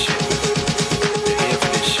for this shit. The ear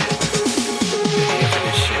for this shit. The ear for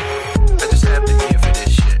this shit. I just have the ear for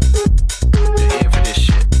this shit. The ear for this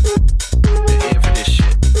shit. The ear for this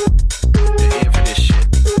shit. The ear for this shit.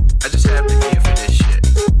 I just have the ear for this shit.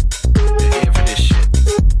 The ear for this shit. The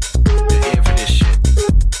ear for this shit. The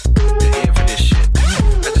ear for this shit.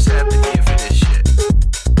 I just have the ear for this shit.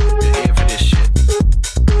 The ear for this shit.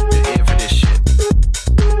 The ear for this shit.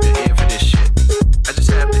 The ear for this shit. I just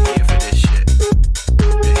have the ear for this shit.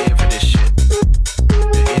 The ear for this shit. The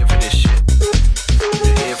ear for this shit. The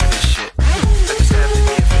ear for this shit. I just have the ear for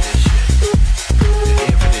this shit. The ear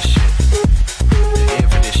for this shit. The ear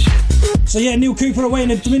for this shit. So yeah, Neil Cooper away in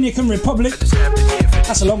the Dominican Republic.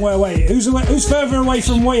 That's a long way away. Who's further away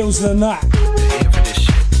from Wales than that?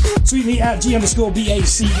 Tweet me at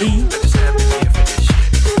G_BACE.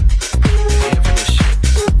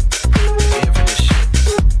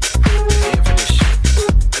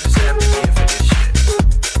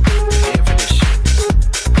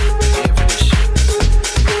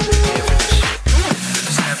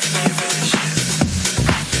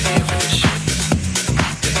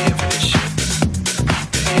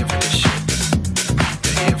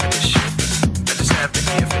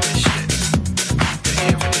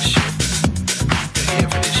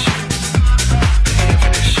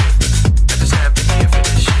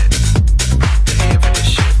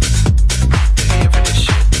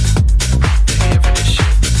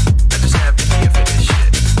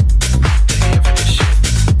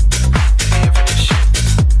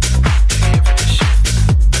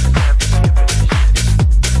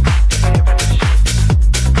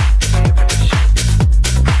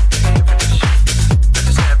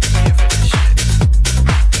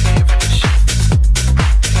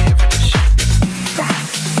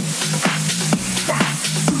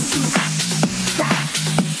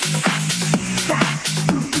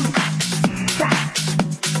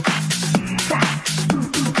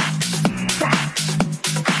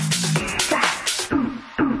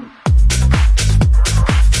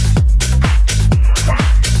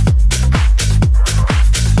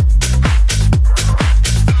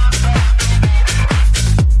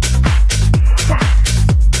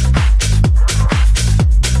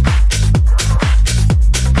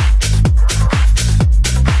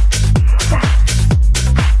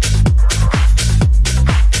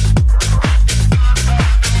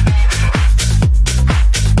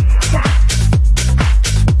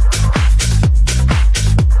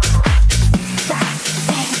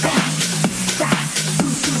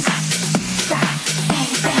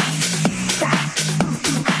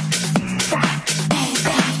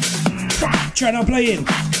 Track now playing.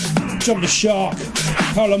 Jump the Shark.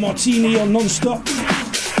 Paolo Martini on non-stop.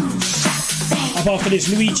 Up after this,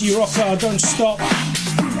 Luigi Rocca, Don't Stop.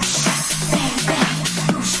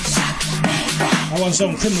 That one's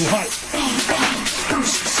on Criminal Hype.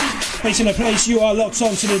 Place in a place, you are locked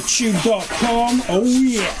onto the tube.com. Oh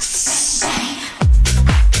yes.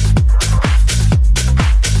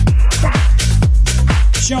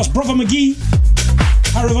 Shouts Brother McGee.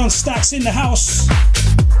 Haravan Stacks in the house.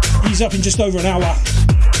 He's up in just over an hour.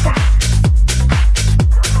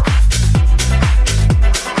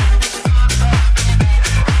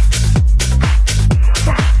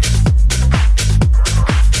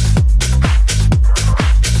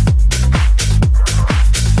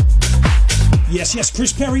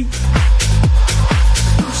 Chris Perry.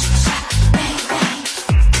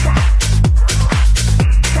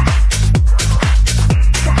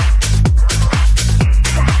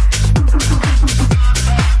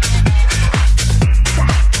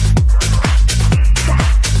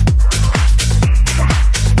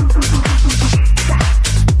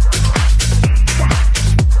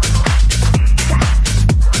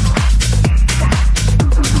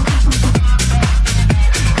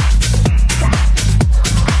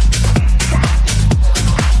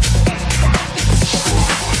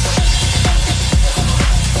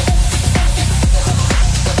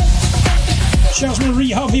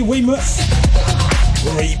 Harvey Weymouth,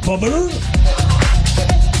 Ray Bobber.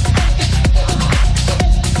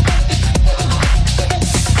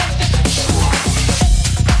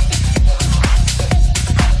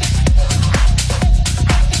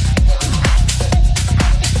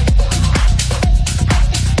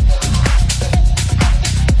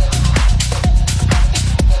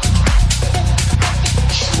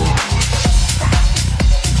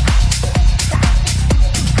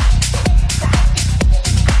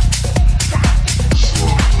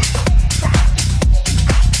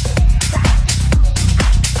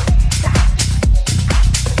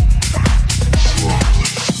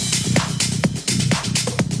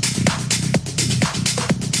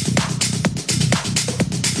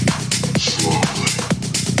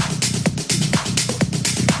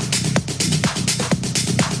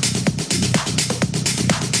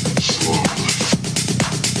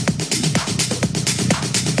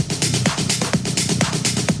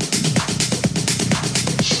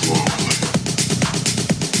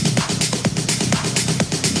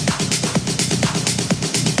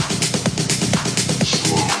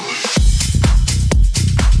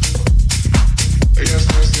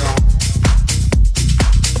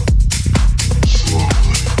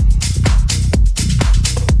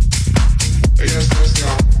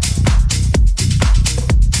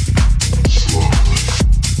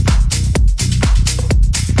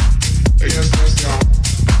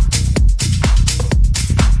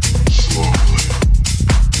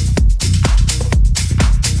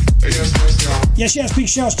 Yes, big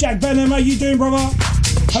shouts, Jack Benham. How you doing, brother?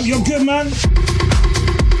 Hope you're good, man.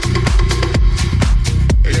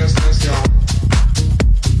 Yes, y'all.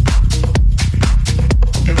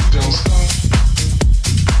 If we don't stop.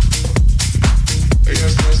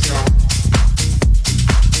 Yes, y'all.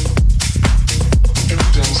 If we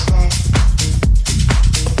don't stop.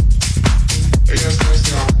 Yes,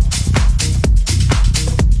 y'all.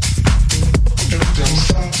 If we don't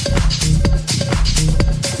stop.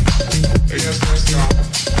 Yes, y'all.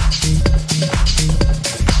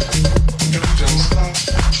 If we don't stop.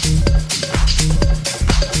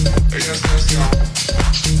 Yes, y'all.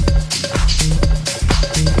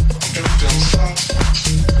 If we don't stop.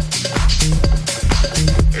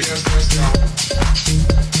 Yes, y'all.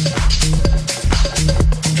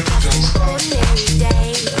 If we don't stop. Ordinary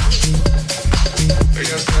day.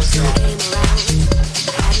 Yes, y'all. Came around,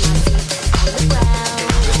 had my feet on the ground. If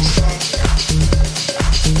we don't stop.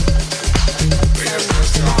 Yes,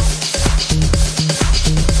 y'all.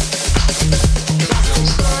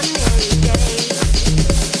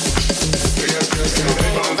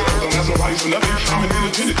 For nothing, I'm an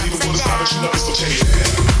independent people for the side that you know, so check it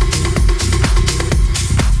out.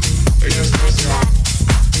 Yes, y'all.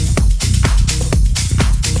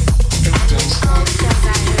 If we don't stop. Because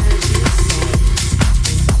I heard you say.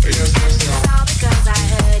 Yes, y'all. It's all because I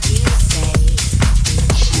heard you say.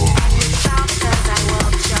 And it's all because I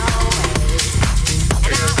walked your way.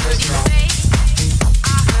 And I heard you say.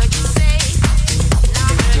 I heard you say. And I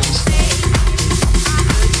heard you say. I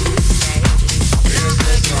heard you say. And I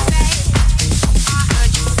heard you say. I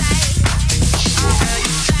heard you say.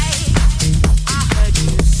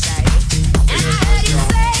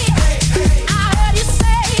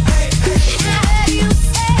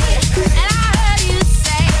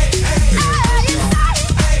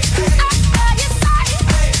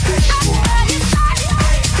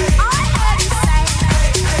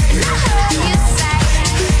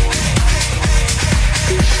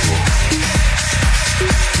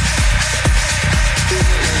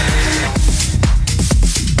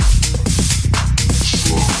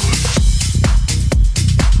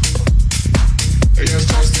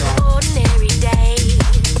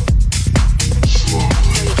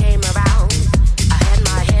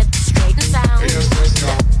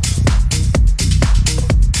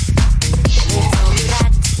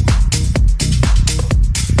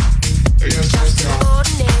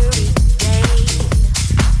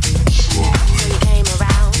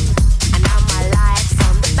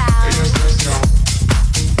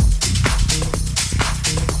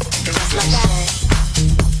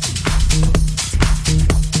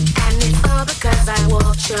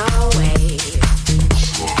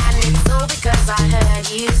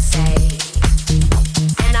 you say,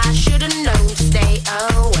 and I should've known to stay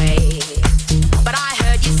away. But I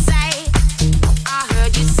heard you say, I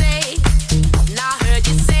heard you say, and I heard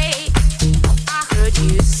you say, I heard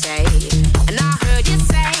you say, and I heard you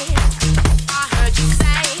say, I heard you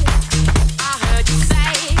say, I heard you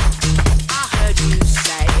say, I heard you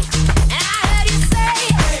say, and I heard you say,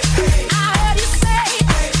 I heard you say,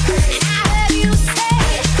 and I heard you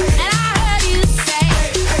say, and I heard you say, I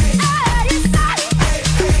heard you say,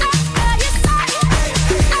 I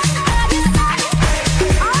heard you say, I heard you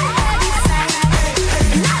say, I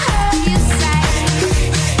heard you say, and I heard you say.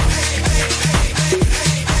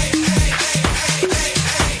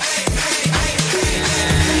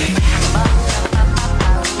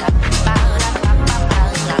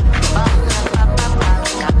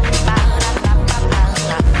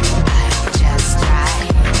 Just try.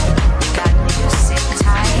 You got to sit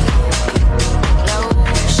tight.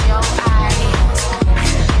 Close your eyes.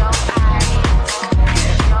 Your eyes. Your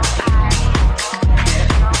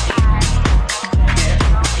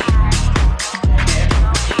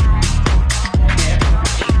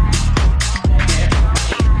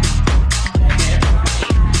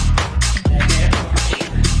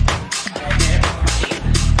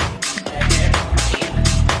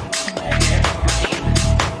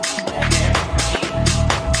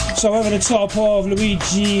So over the top of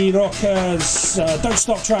Luigi Rocca's Don't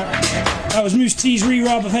Stop track. That was Moose T's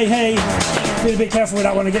re-rub of Hey Hey. Be a bit careful with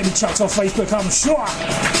that one and get me chucked off Facebook, I'm sure.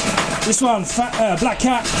 This one, Black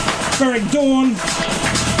Cat, Ferric Dawn,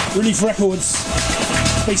 Relief Records,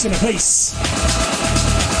 Place in a Place.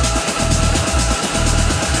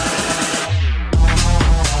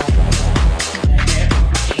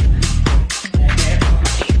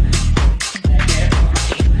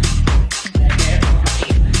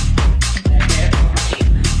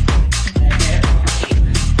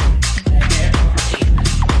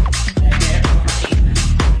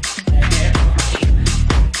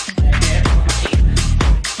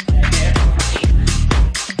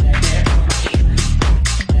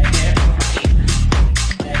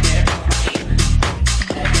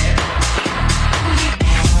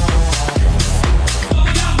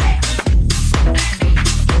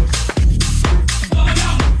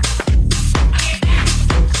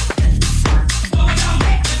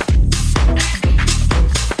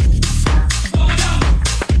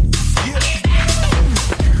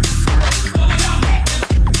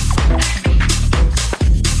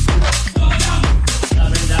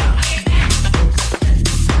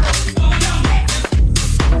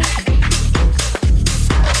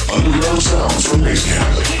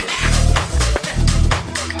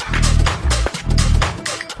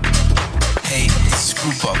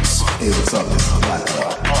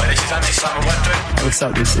 What's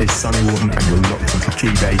up, this is Sonny Wharton and you're locked into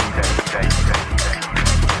G-Bace.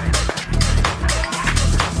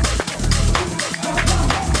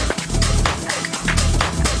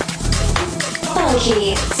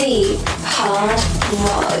 Funky, deep, hard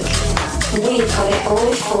rock. We've got it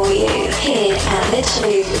all for you here at the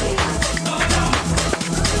Tube.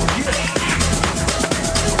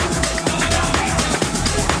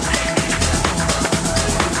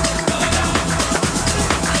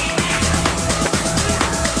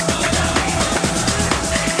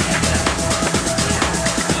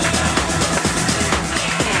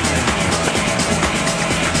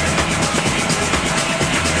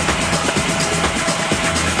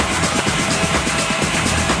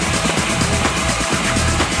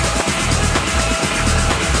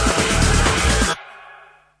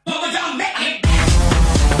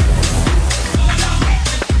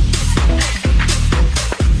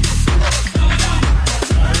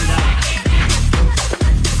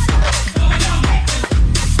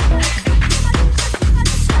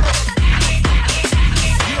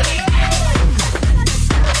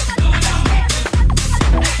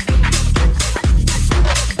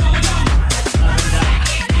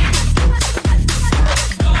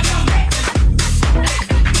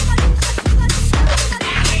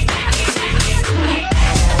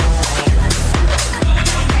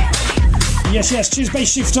 Yes, cheers,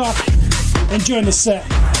 Bass Shifter. Enjoying the set.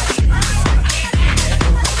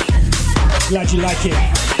 Glad you like it.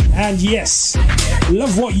 And yes,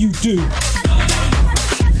 love what you do.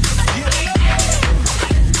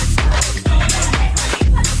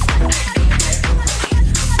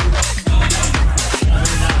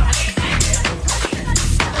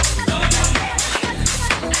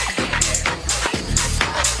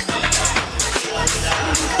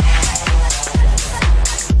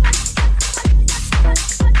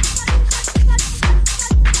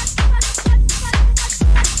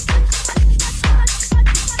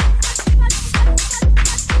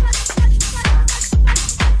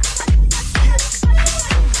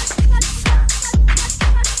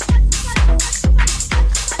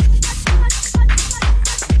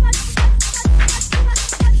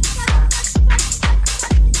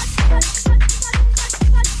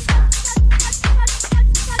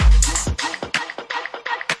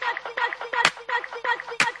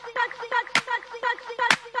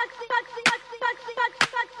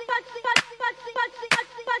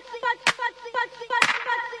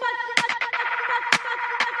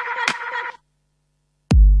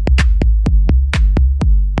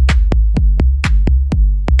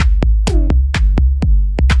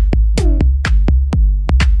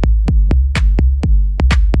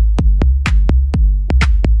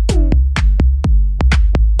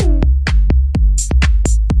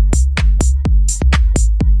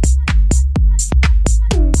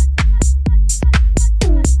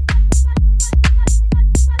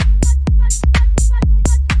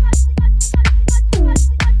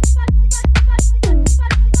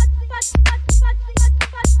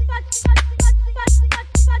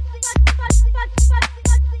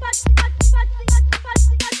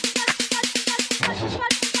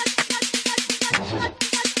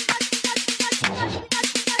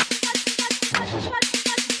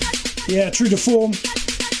 Yeah, true to form,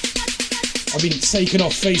 I've been taken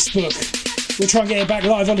off Facebook. We'll try and get it back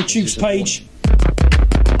live on the Tube's page.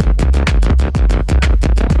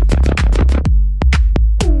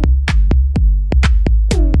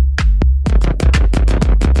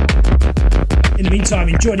 In the meantime,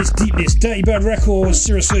 enjoy this deepness. Dirty Bird Records,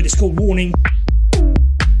 Serious Hood, it's called Warning.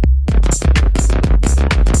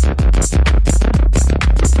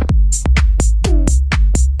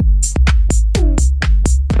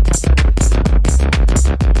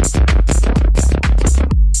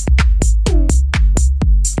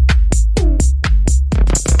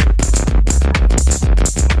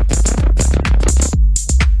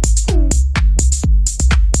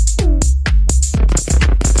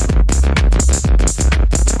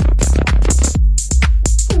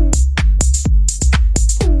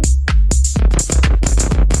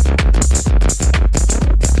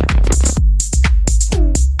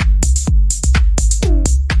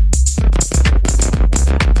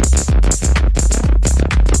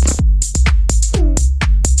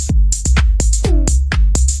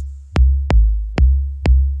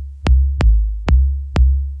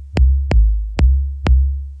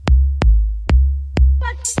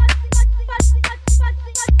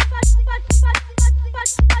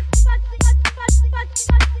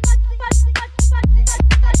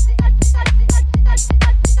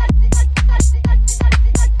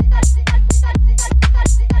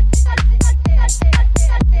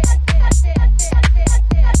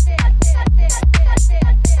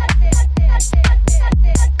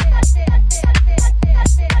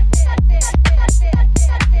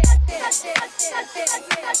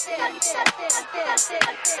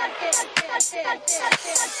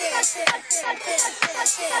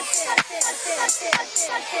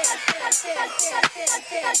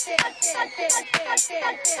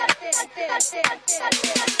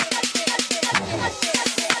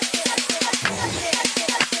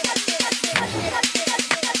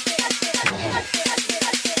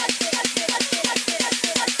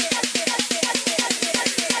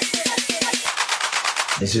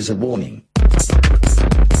 This is a warning.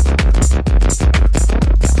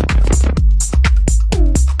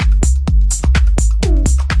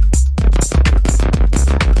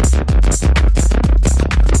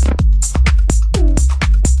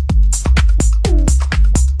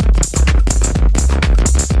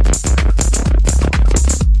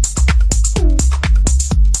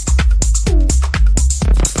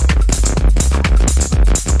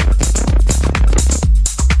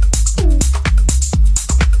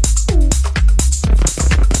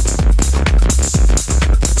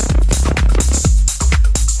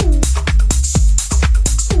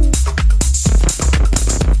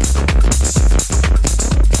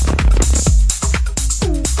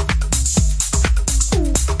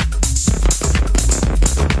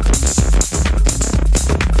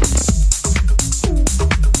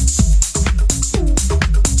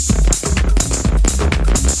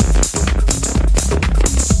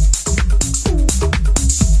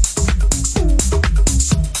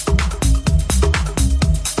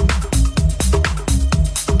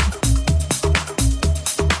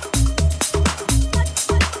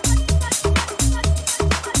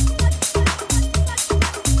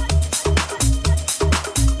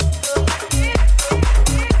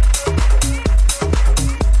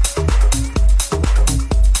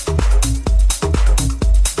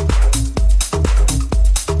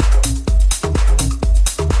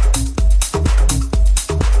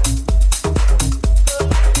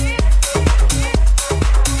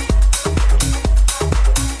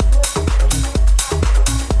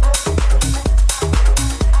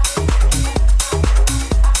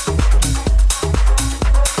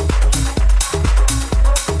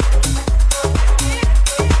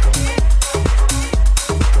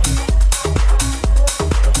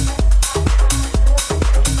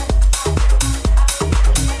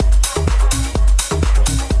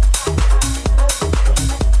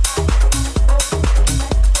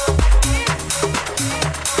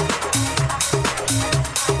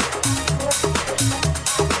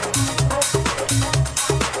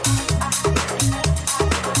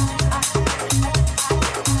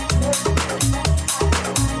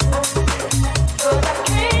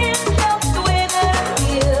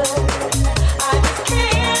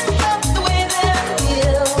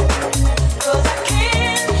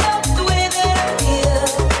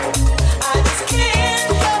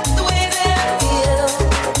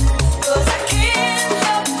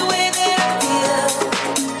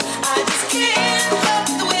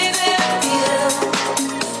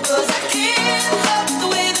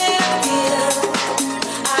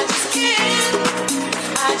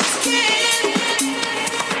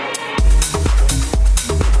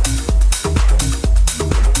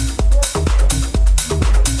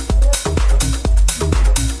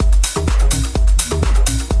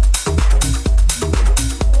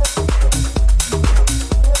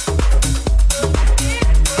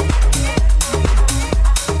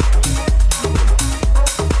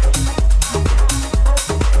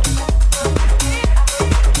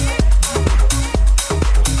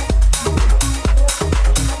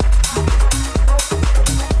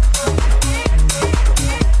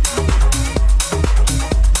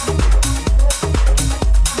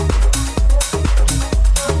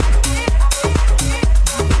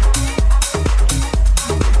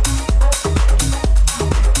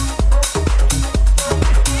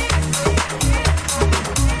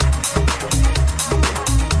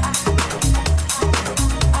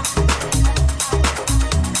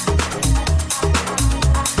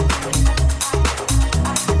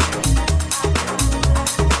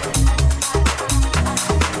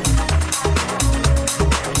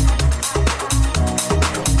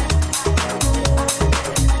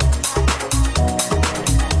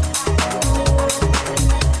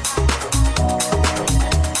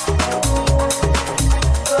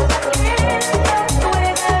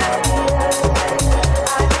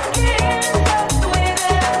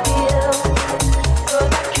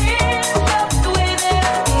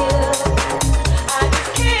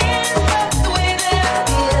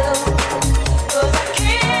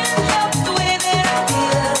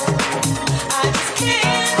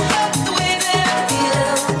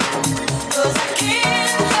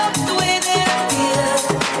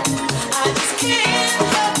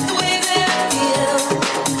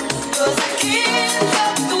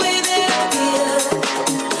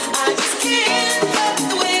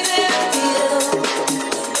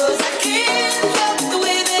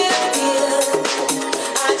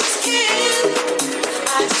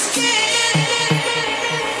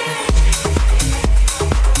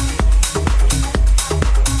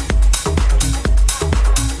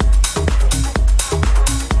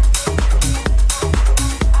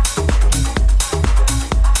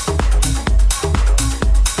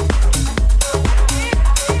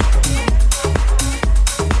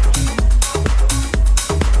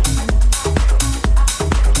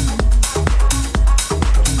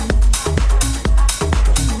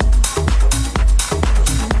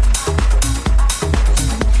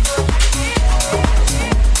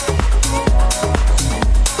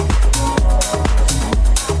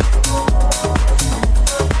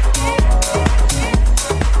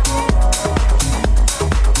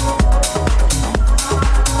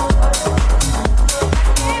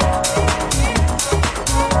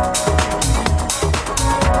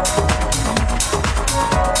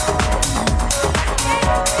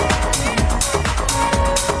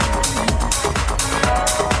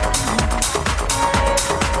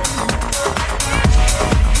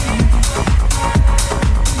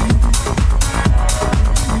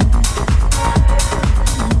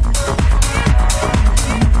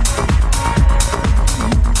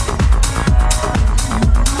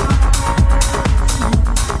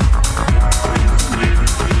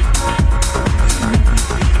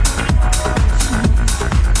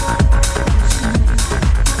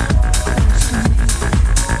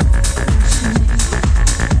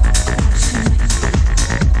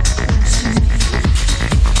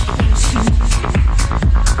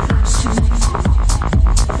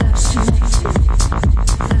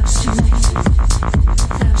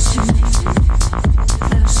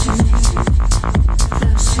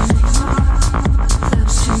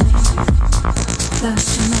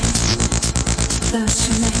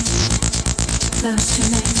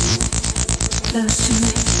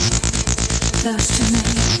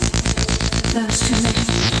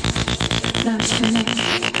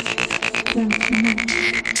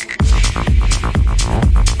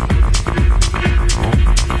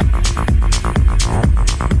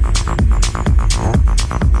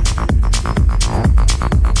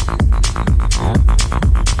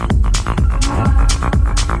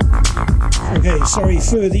 Sorry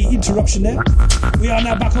for the interruption there. We are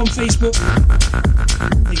now back on Facebook.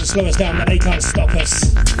 They can slow us down, but they can't stop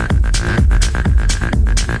us.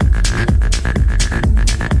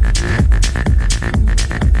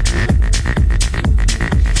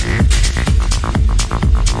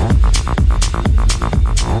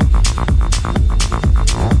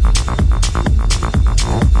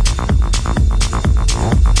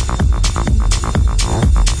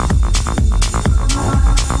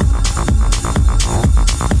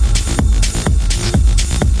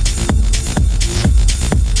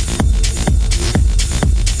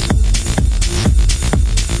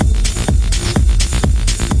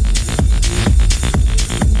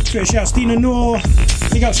 Shout out Stina Noor,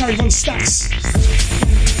 big up Harry von Stacks.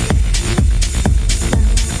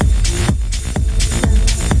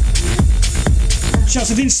 Shout out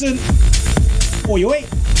to Vincent. Oi, oi.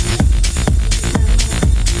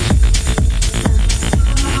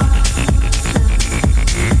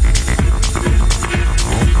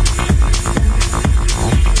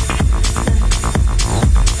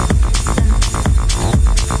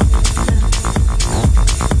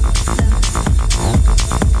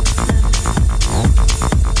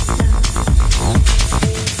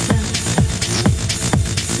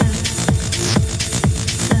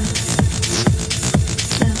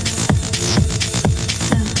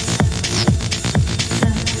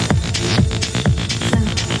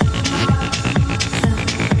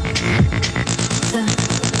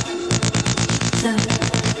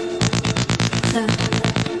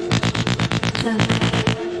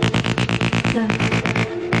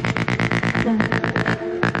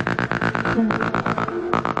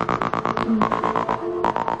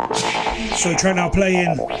 So try now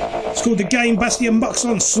playing. It's called The Game, Bastien Bucks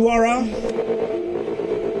on Suara.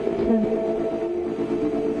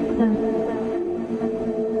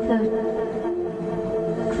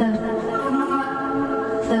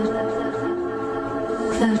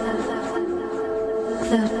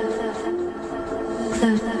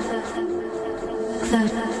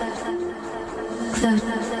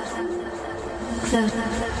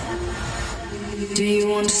 Do you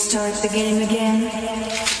want to start the game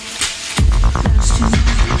again?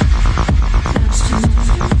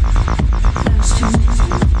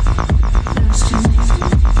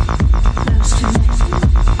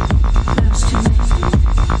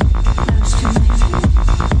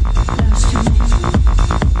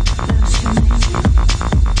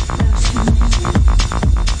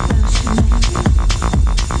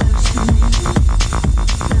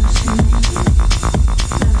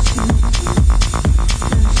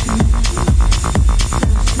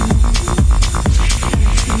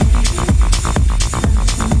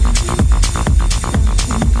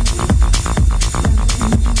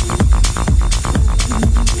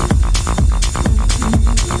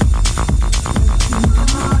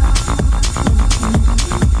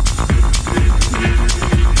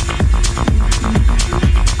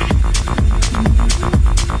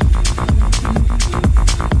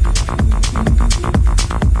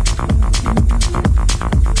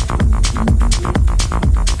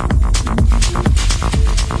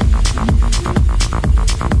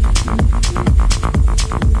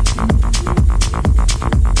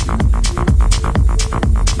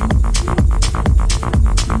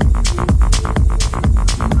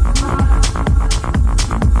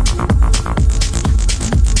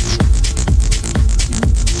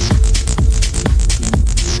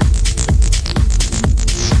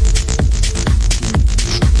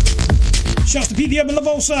 PDM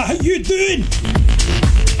Lavosa, how you doing?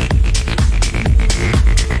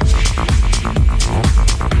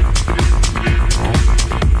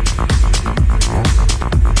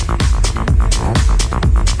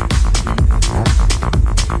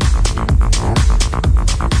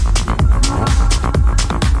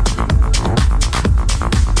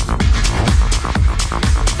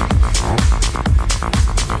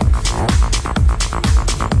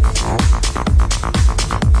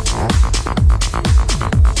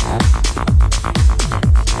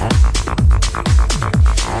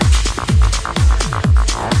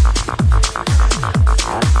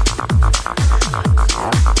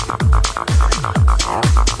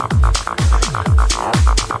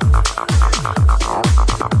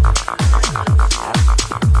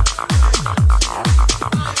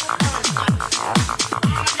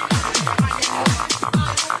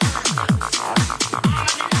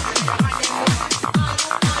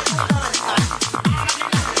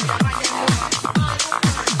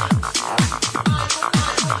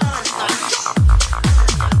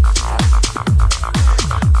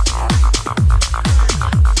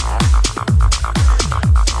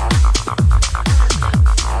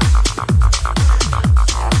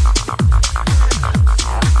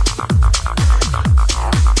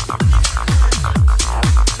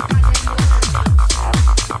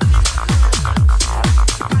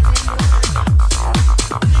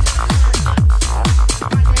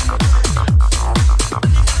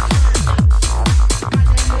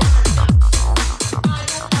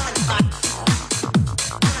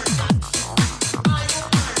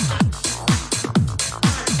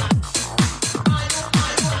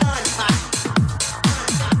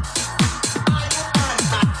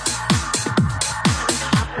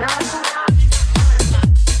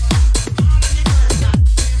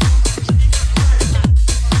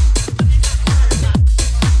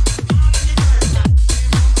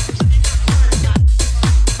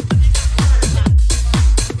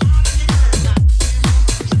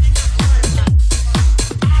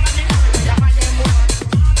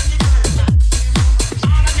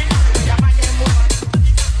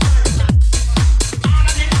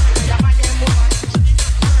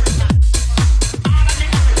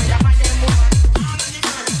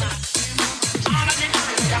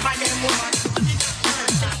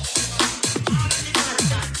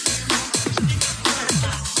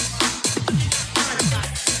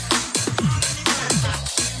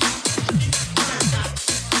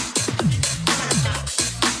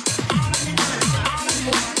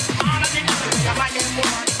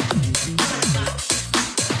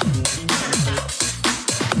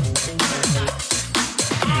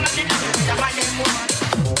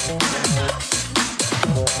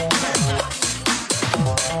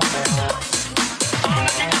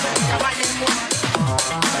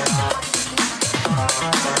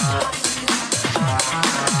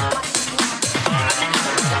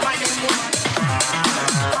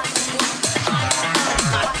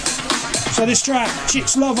 So this track,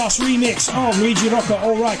 Chicks Love Us remix of Luigi Rocca,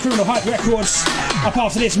 Alright, Criminal Hype Records. Up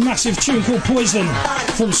after this, massive tune called Poison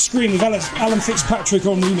from Scream with Alan Fitzpatrick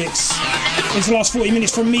on remix. It's the last 40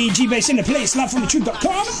 minutes from me, G-Bace in the place, live from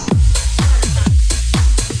thetube.com.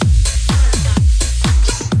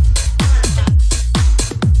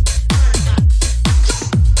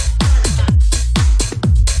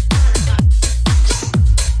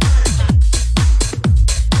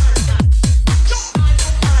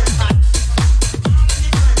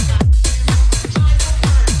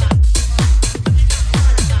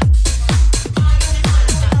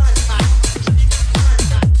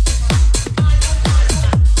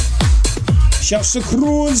 Shouts to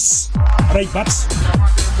Cruz. Right, bats.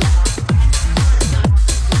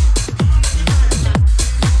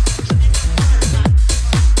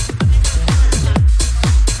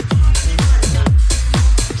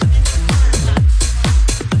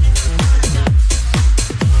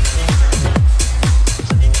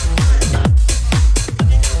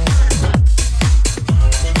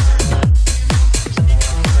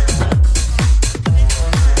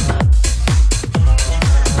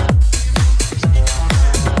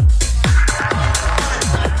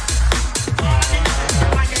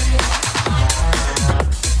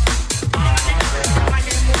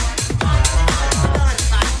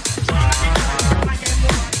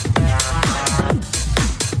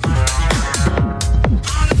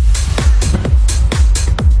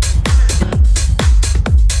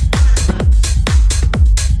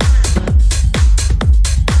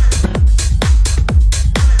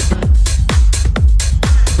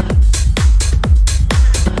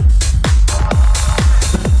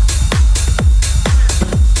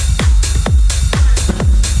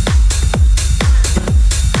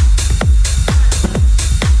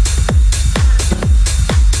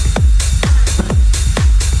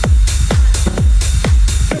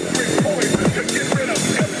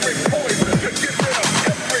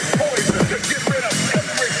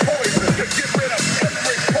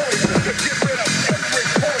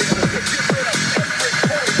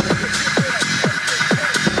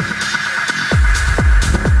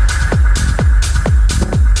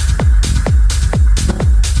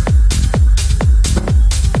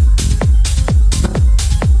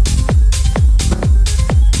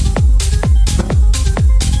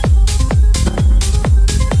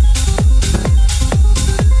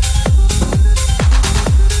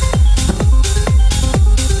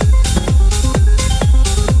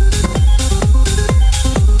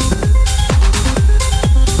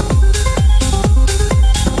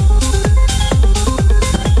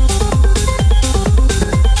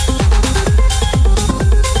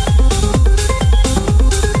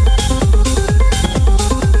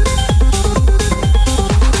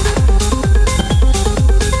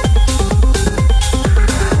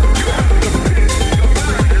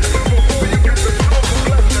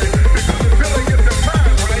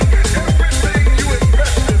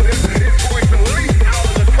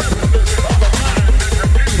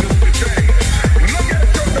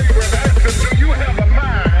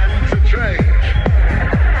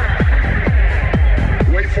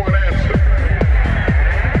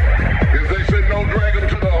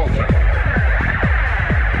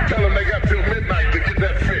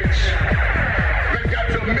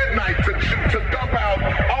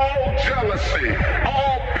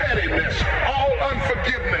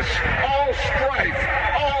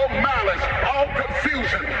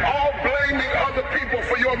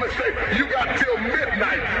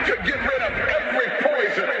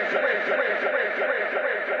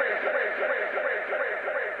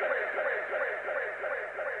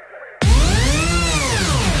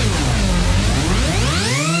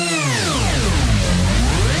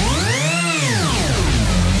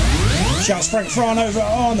 Shouts Frank Fran over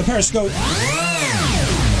on the Periscope.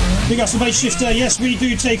 Big ups to Bass Shifter. Yes, we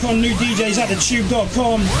do take on new DJs at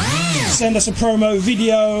thetube.com. Send us a promo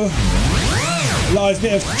video, live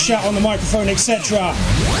bit of chat on the microphone, etc.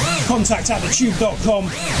 Contact at thetube.com.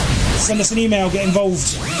 Send us an email, get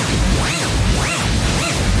involved.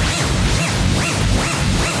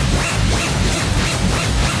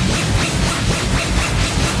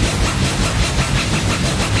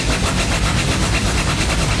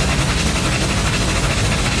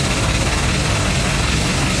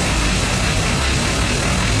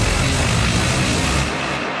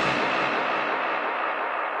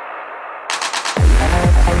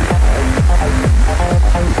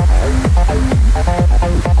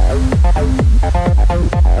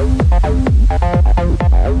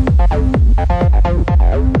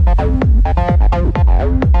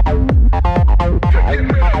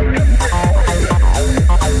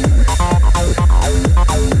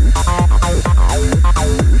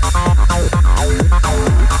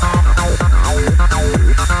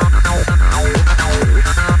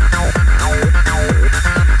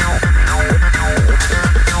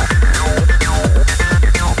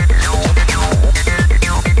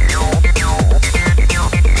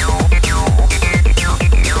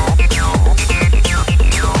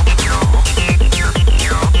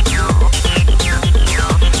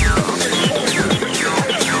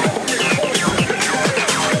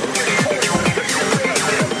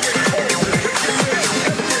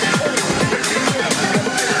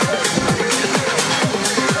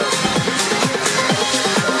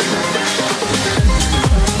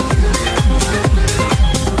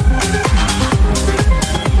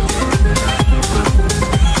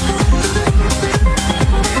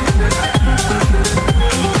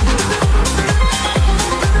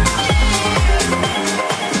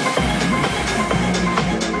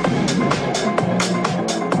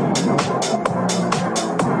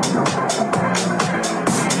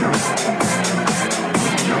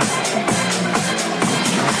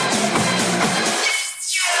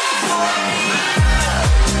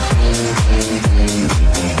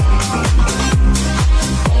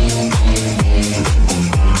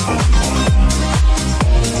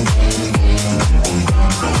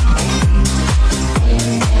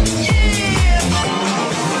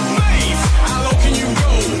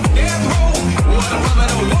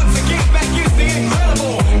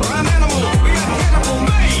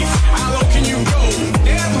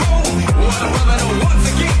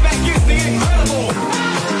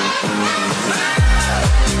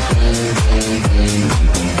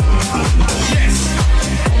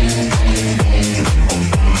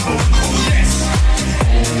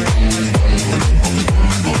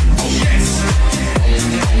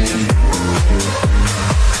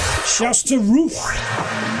 Shouts to Ruth.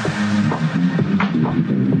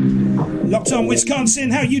 Locked on Wisconsin,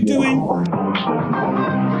 how you doing?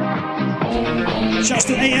 Shouts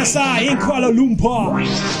to ASI in Kuala Lumpur.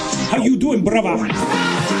 How you doing, brother?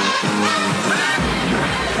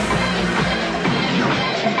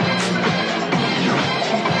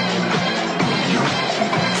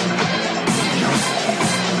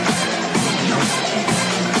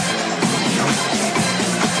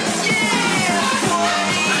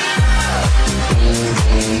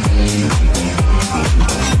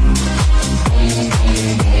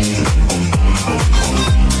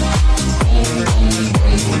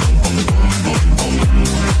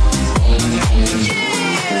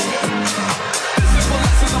 Yeah!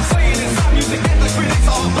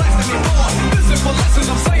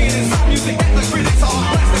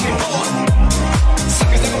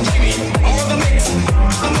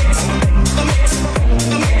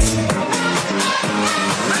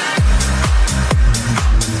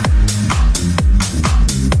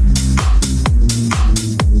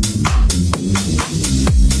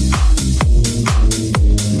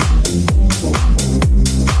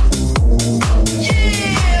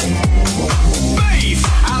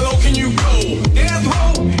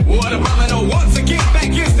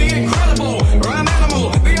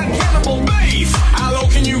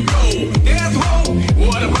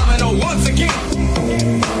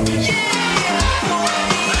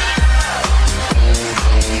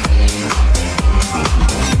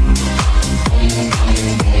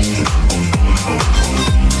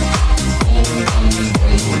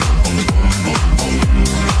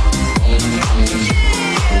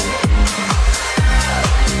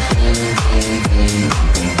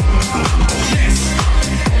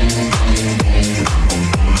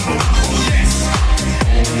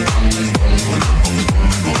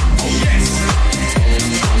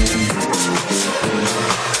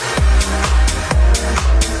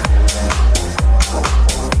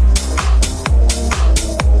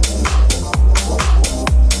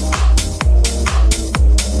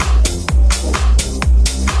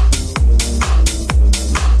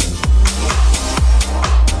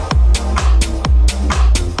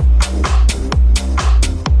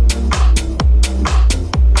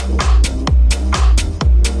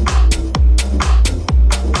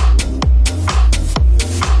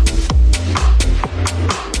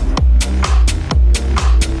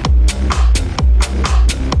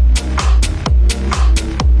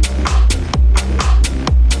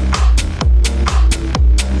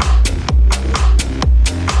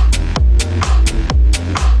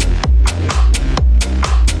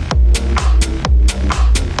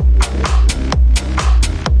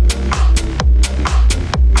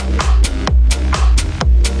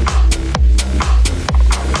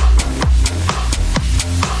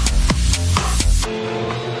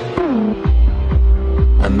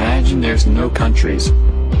 there's no countries,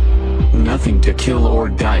 nothing to kill or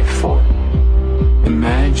die for.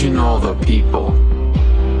 Imagine all the people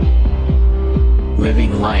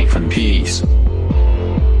living life in peace.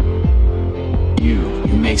 You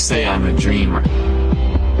may say I'm a dreamer,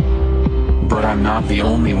 but I'm not the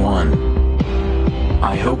only one.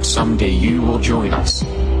 I hope someday you will join us,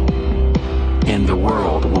 and the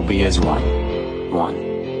world will be as one.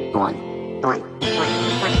 One.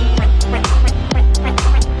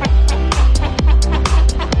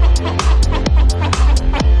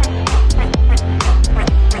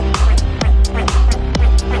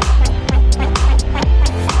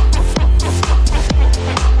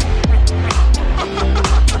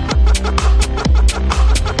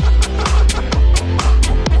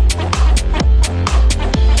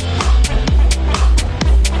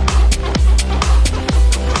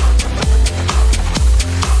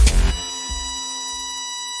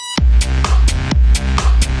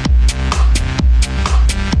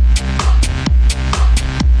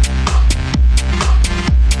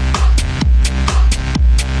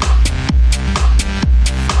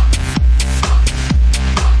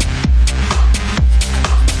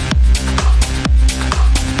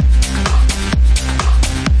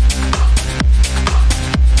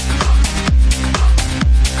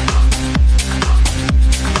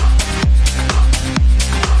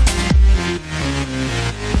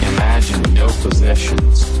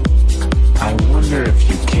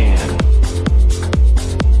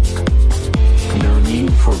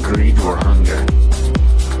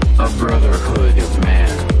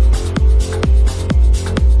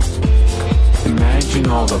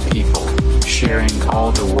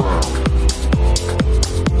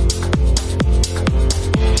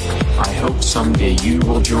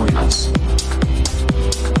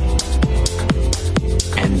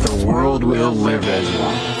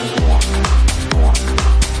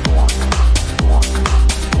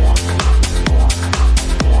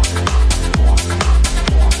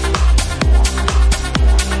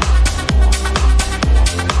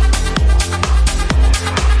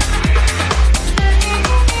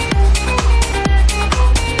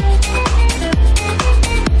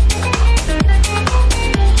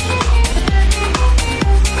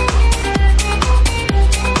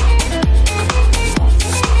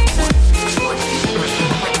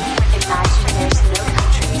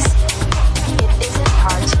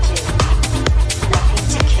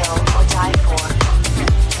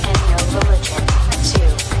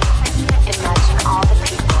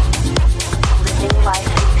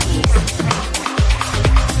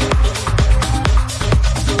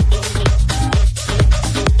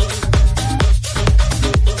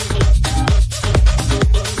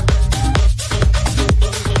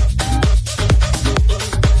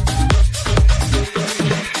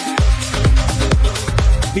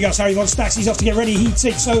 Big up Harry Von Stacks, he's off to get ready. He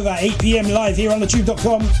takes over 8 PM live here on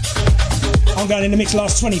thetube.com. I'm going in the mix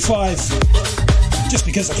last 25, just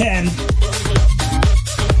because I can.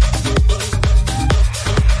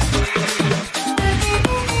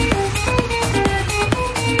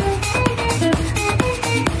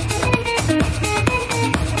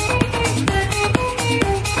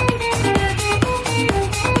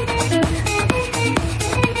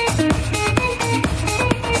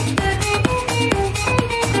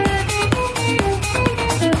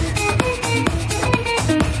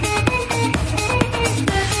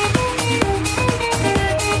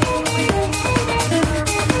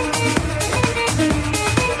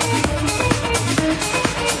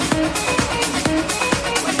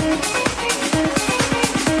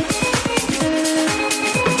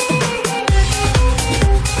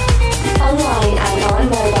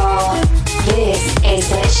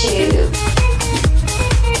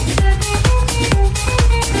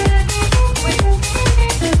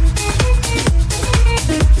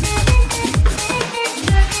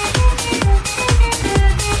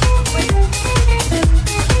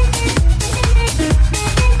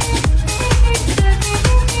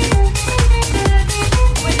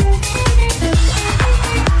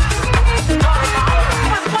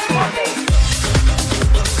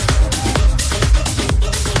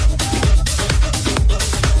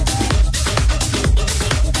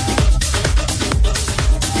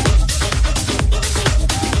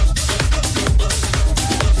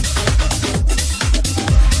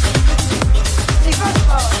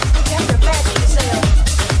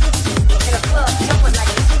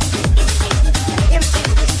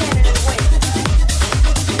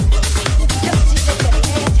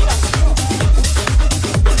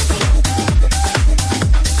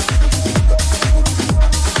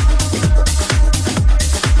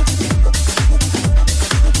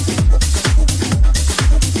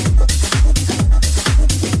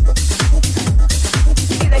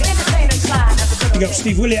 Big up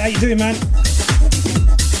Steve Willett, how you doing, man?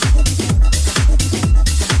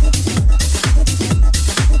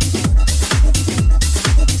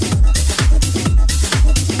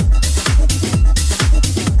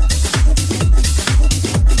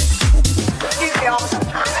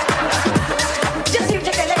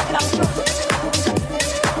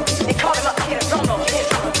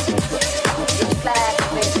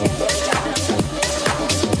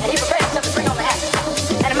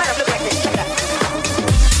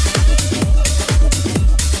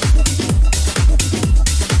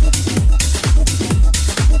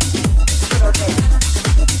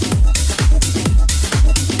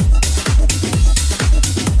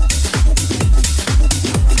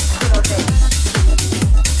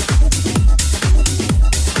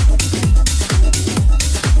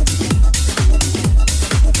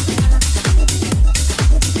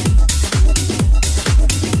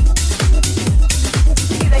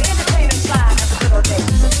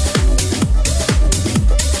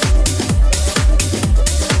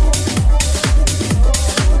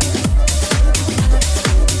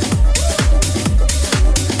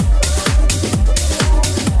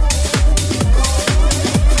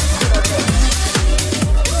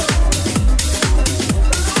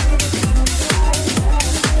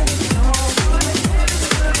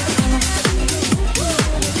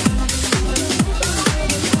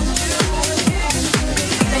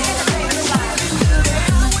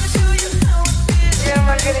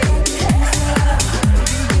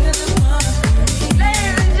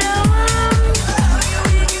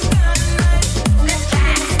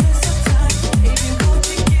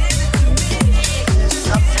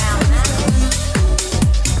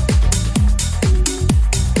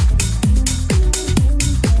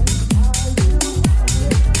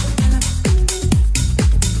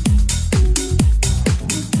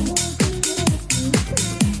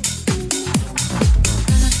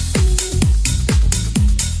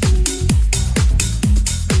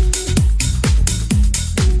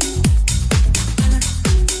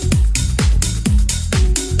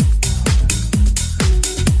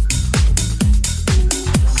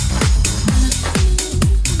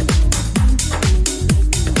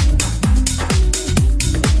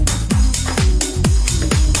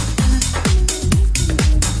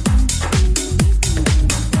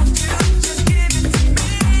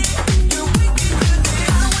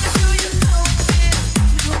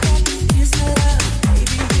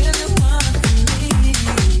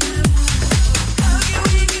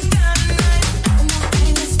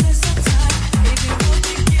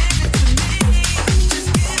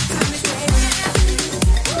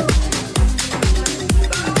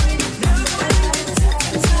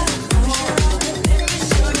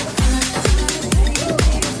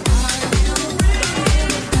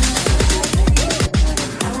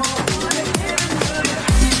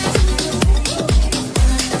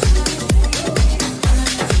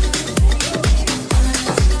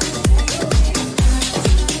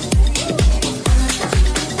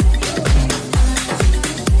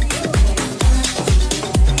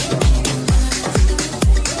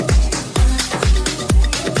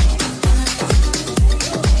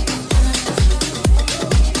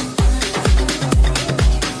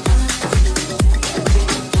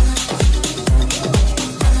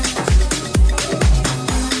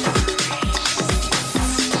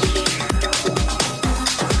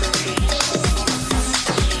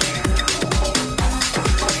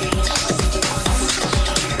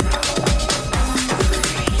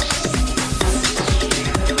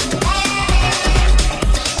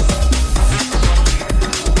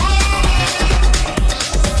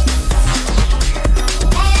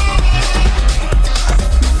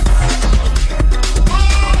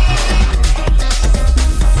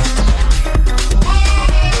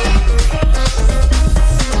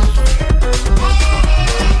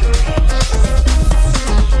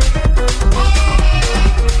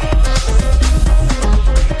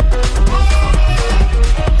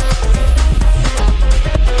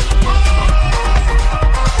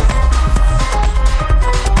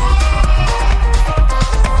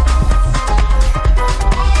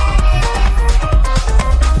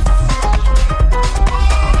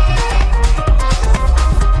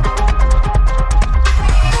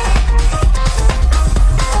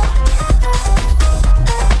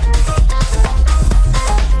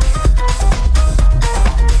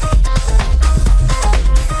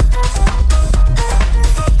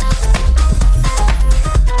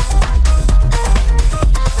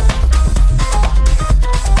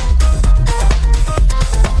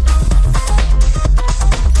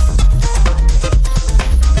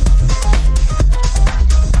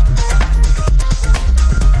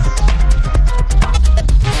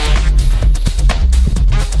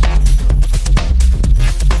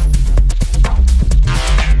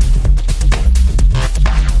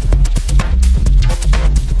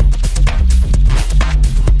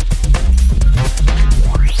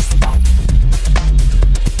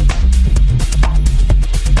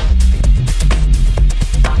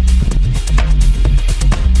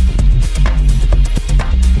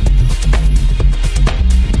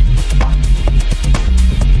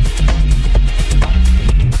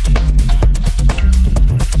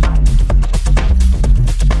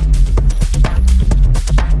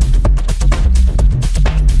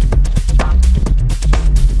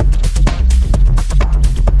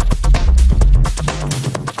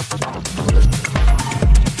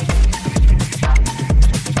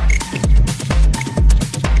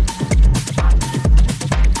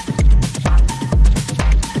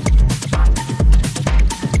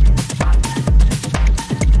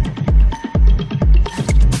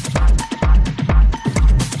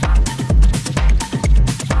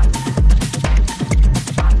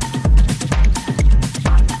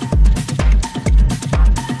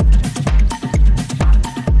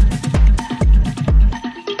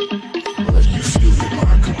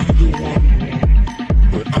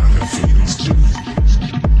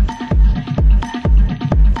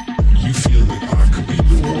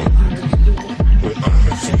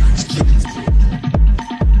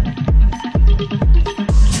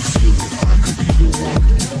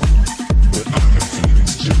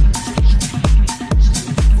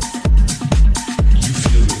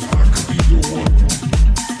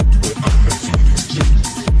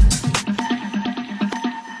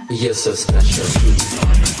 You're so special.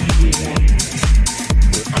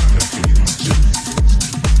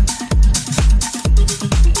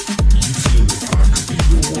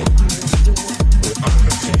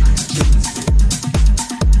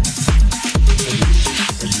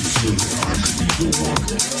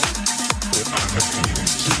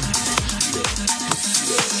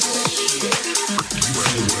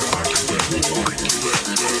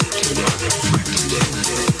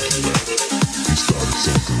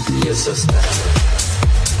 You're so special.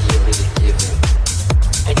 You're really giving,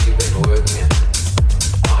 and you've been working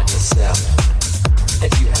on yourself,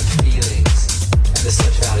 and you have feelings, and the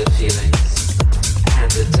such valid feelings,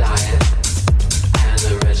 and the diet, and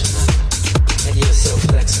the regimen, and you're so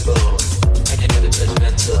flexible, and you're never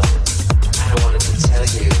judgmental. And I wanted to tell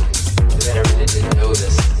you that I really didn't know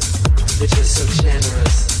this, that you're so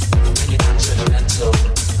generous, and you're not judgmental,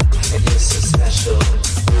 and you're so special.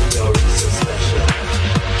 You're really so special.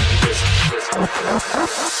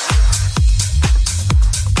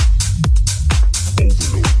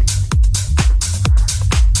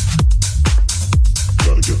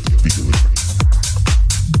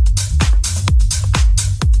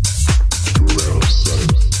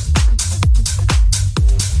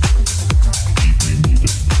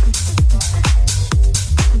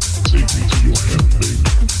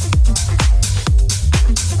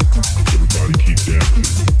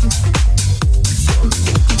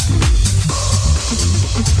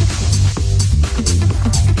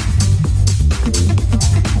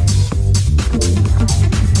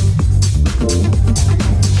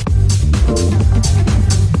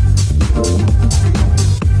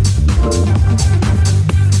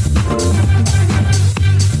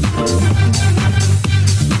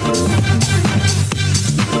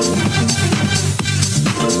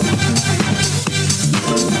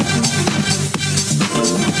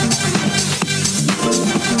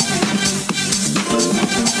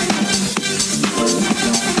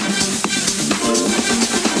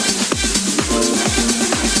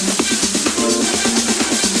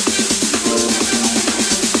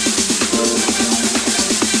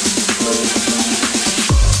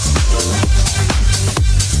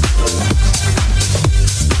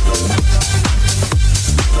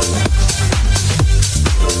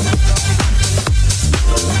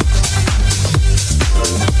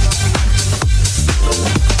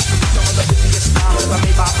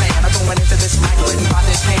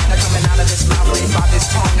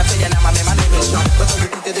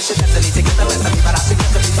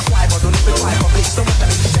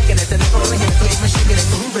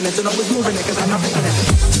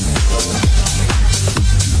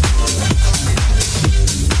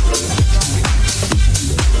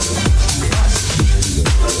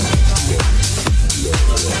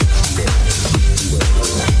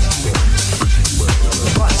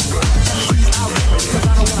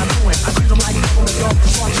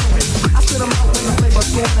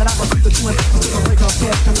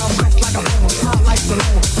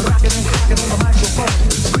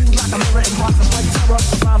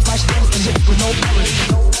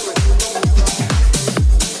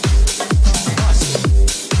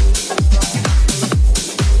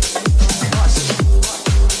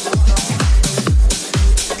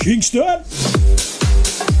 Kingston.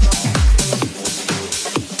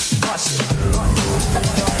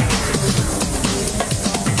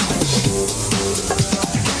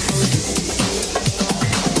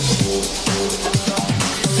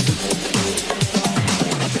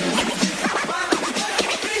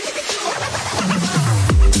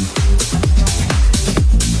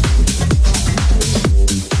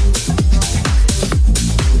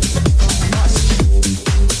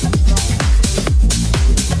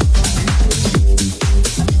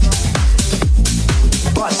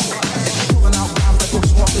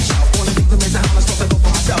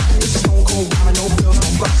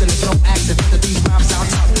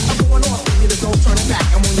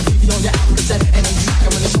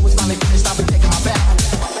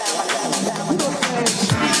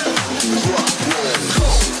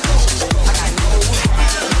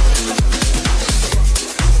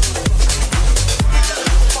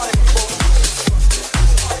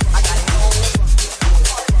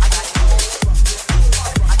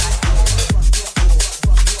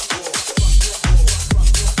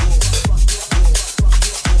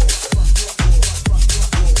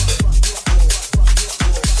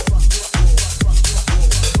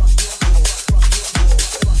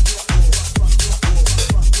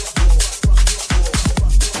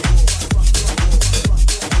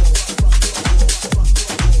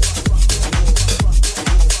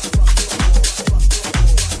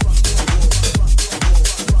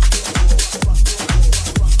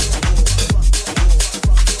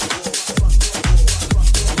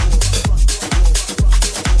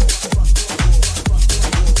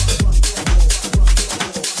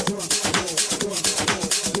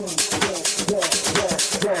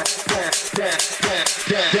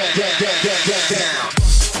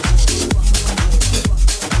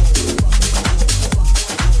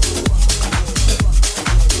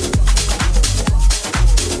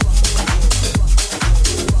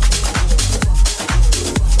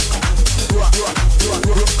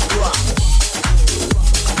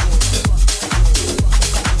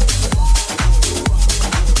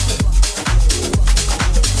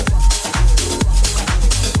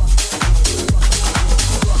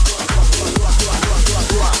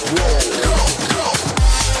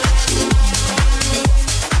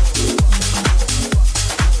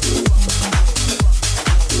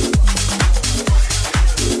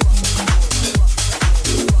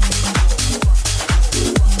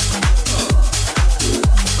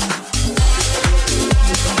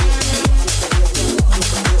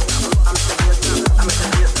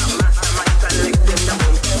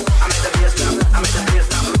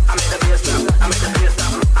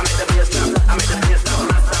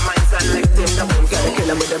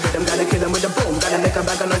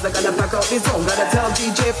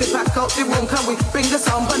 microphone, can we bring the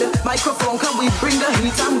sound on the microphone? Can we bring the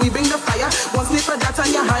heat and we bring the fire? One snip of that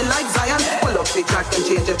and you high like Zion. Pull up the track and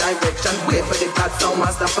change the direction. Wait for the bad sound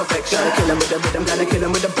master perfection. Gotta kill him with the rhythm, gotta kill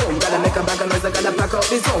him with the boom. Gotta make a bag of noise, I gotta pack out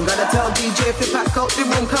the zone. Gotta tell DJ if you pack out the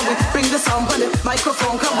room. Can we bring the sound on the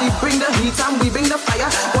microphone? Can we bring the heat and we bring the fire?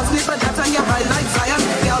 One snip of that and you high like Zion.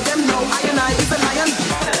 Y'all them know I and I is a lion.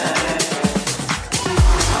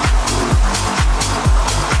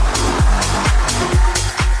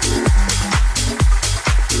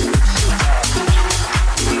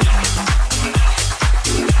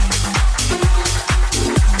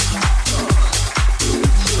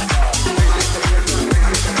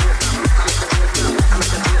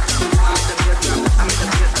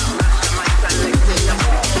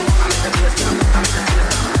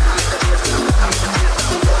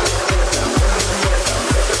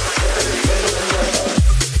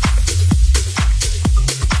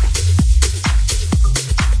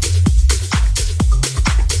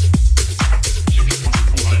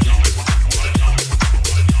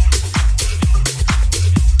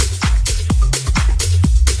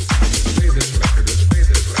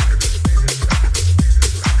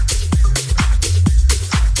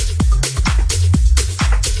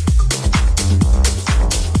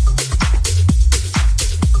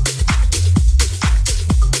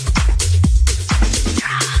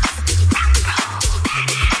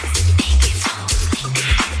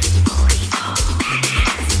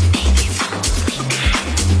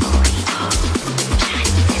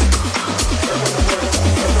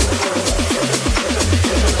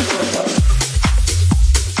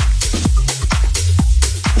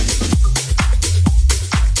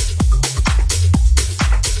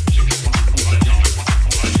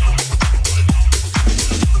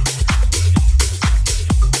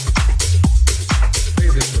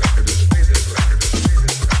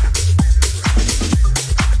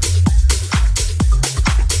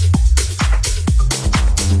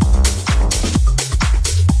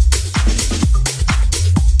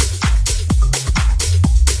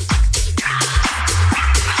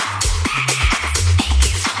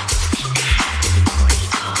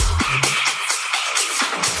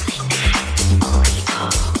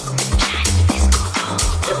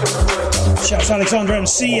 Alexandra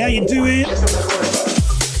MC, how you doing?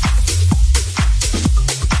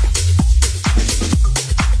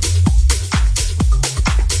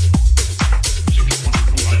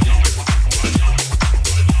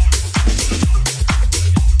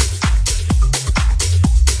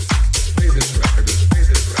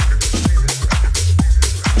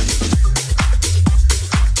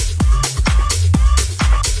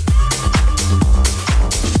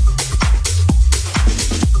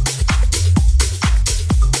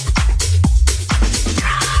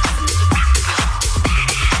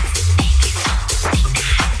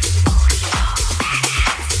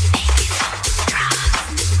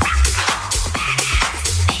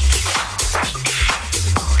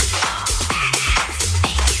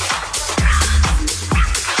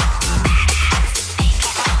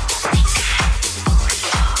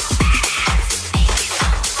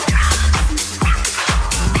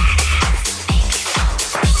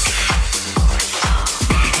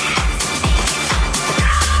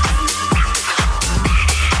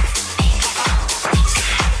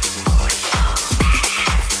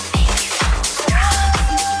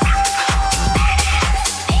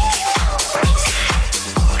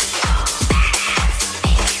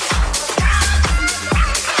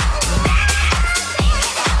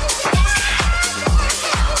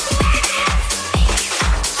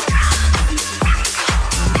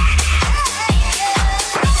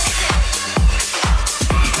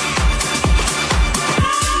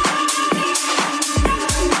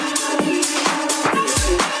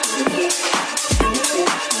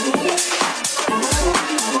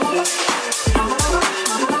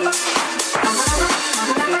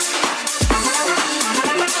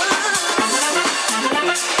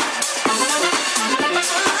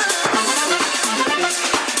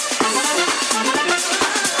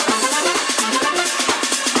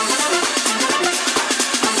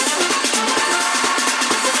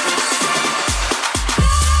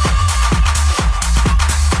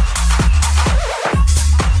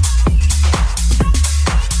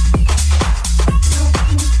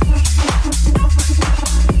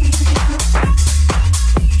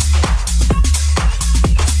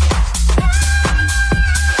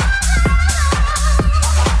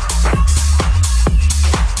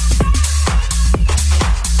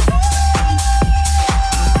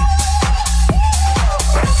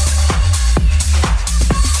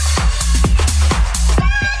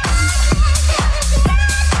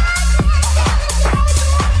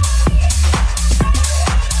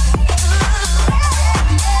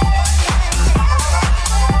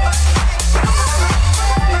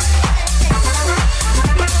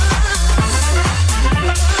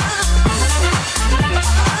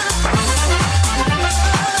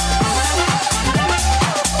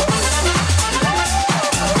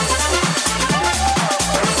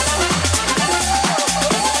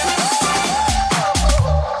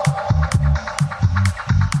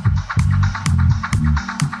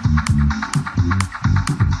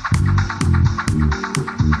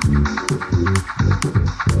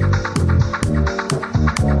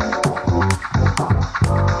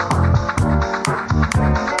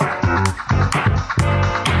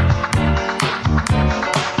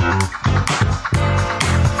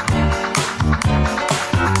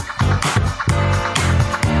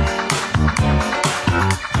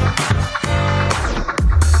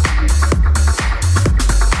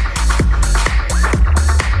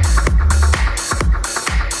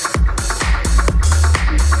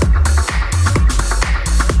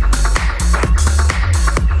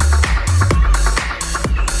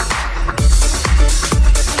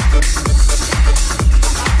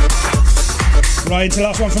 into the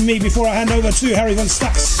last one from me before I hand over to Harry Von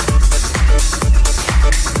Stacks.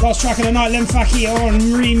 Last track of the night, Lemfaki on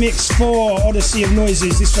remix for Odyssey of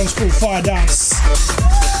Noises. This one's called Fire Dance.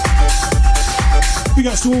 Big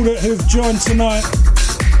ups to all that who've joined tonight.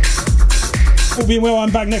 All being well,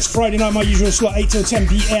 I'm back next Friday night, my usual slot, 8 till 10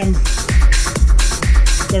 p.m.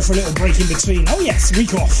 Go for a little break in between. Oh yes,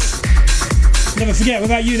 week off. Never forget,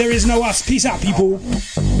 without you there is no us. Peace out, people.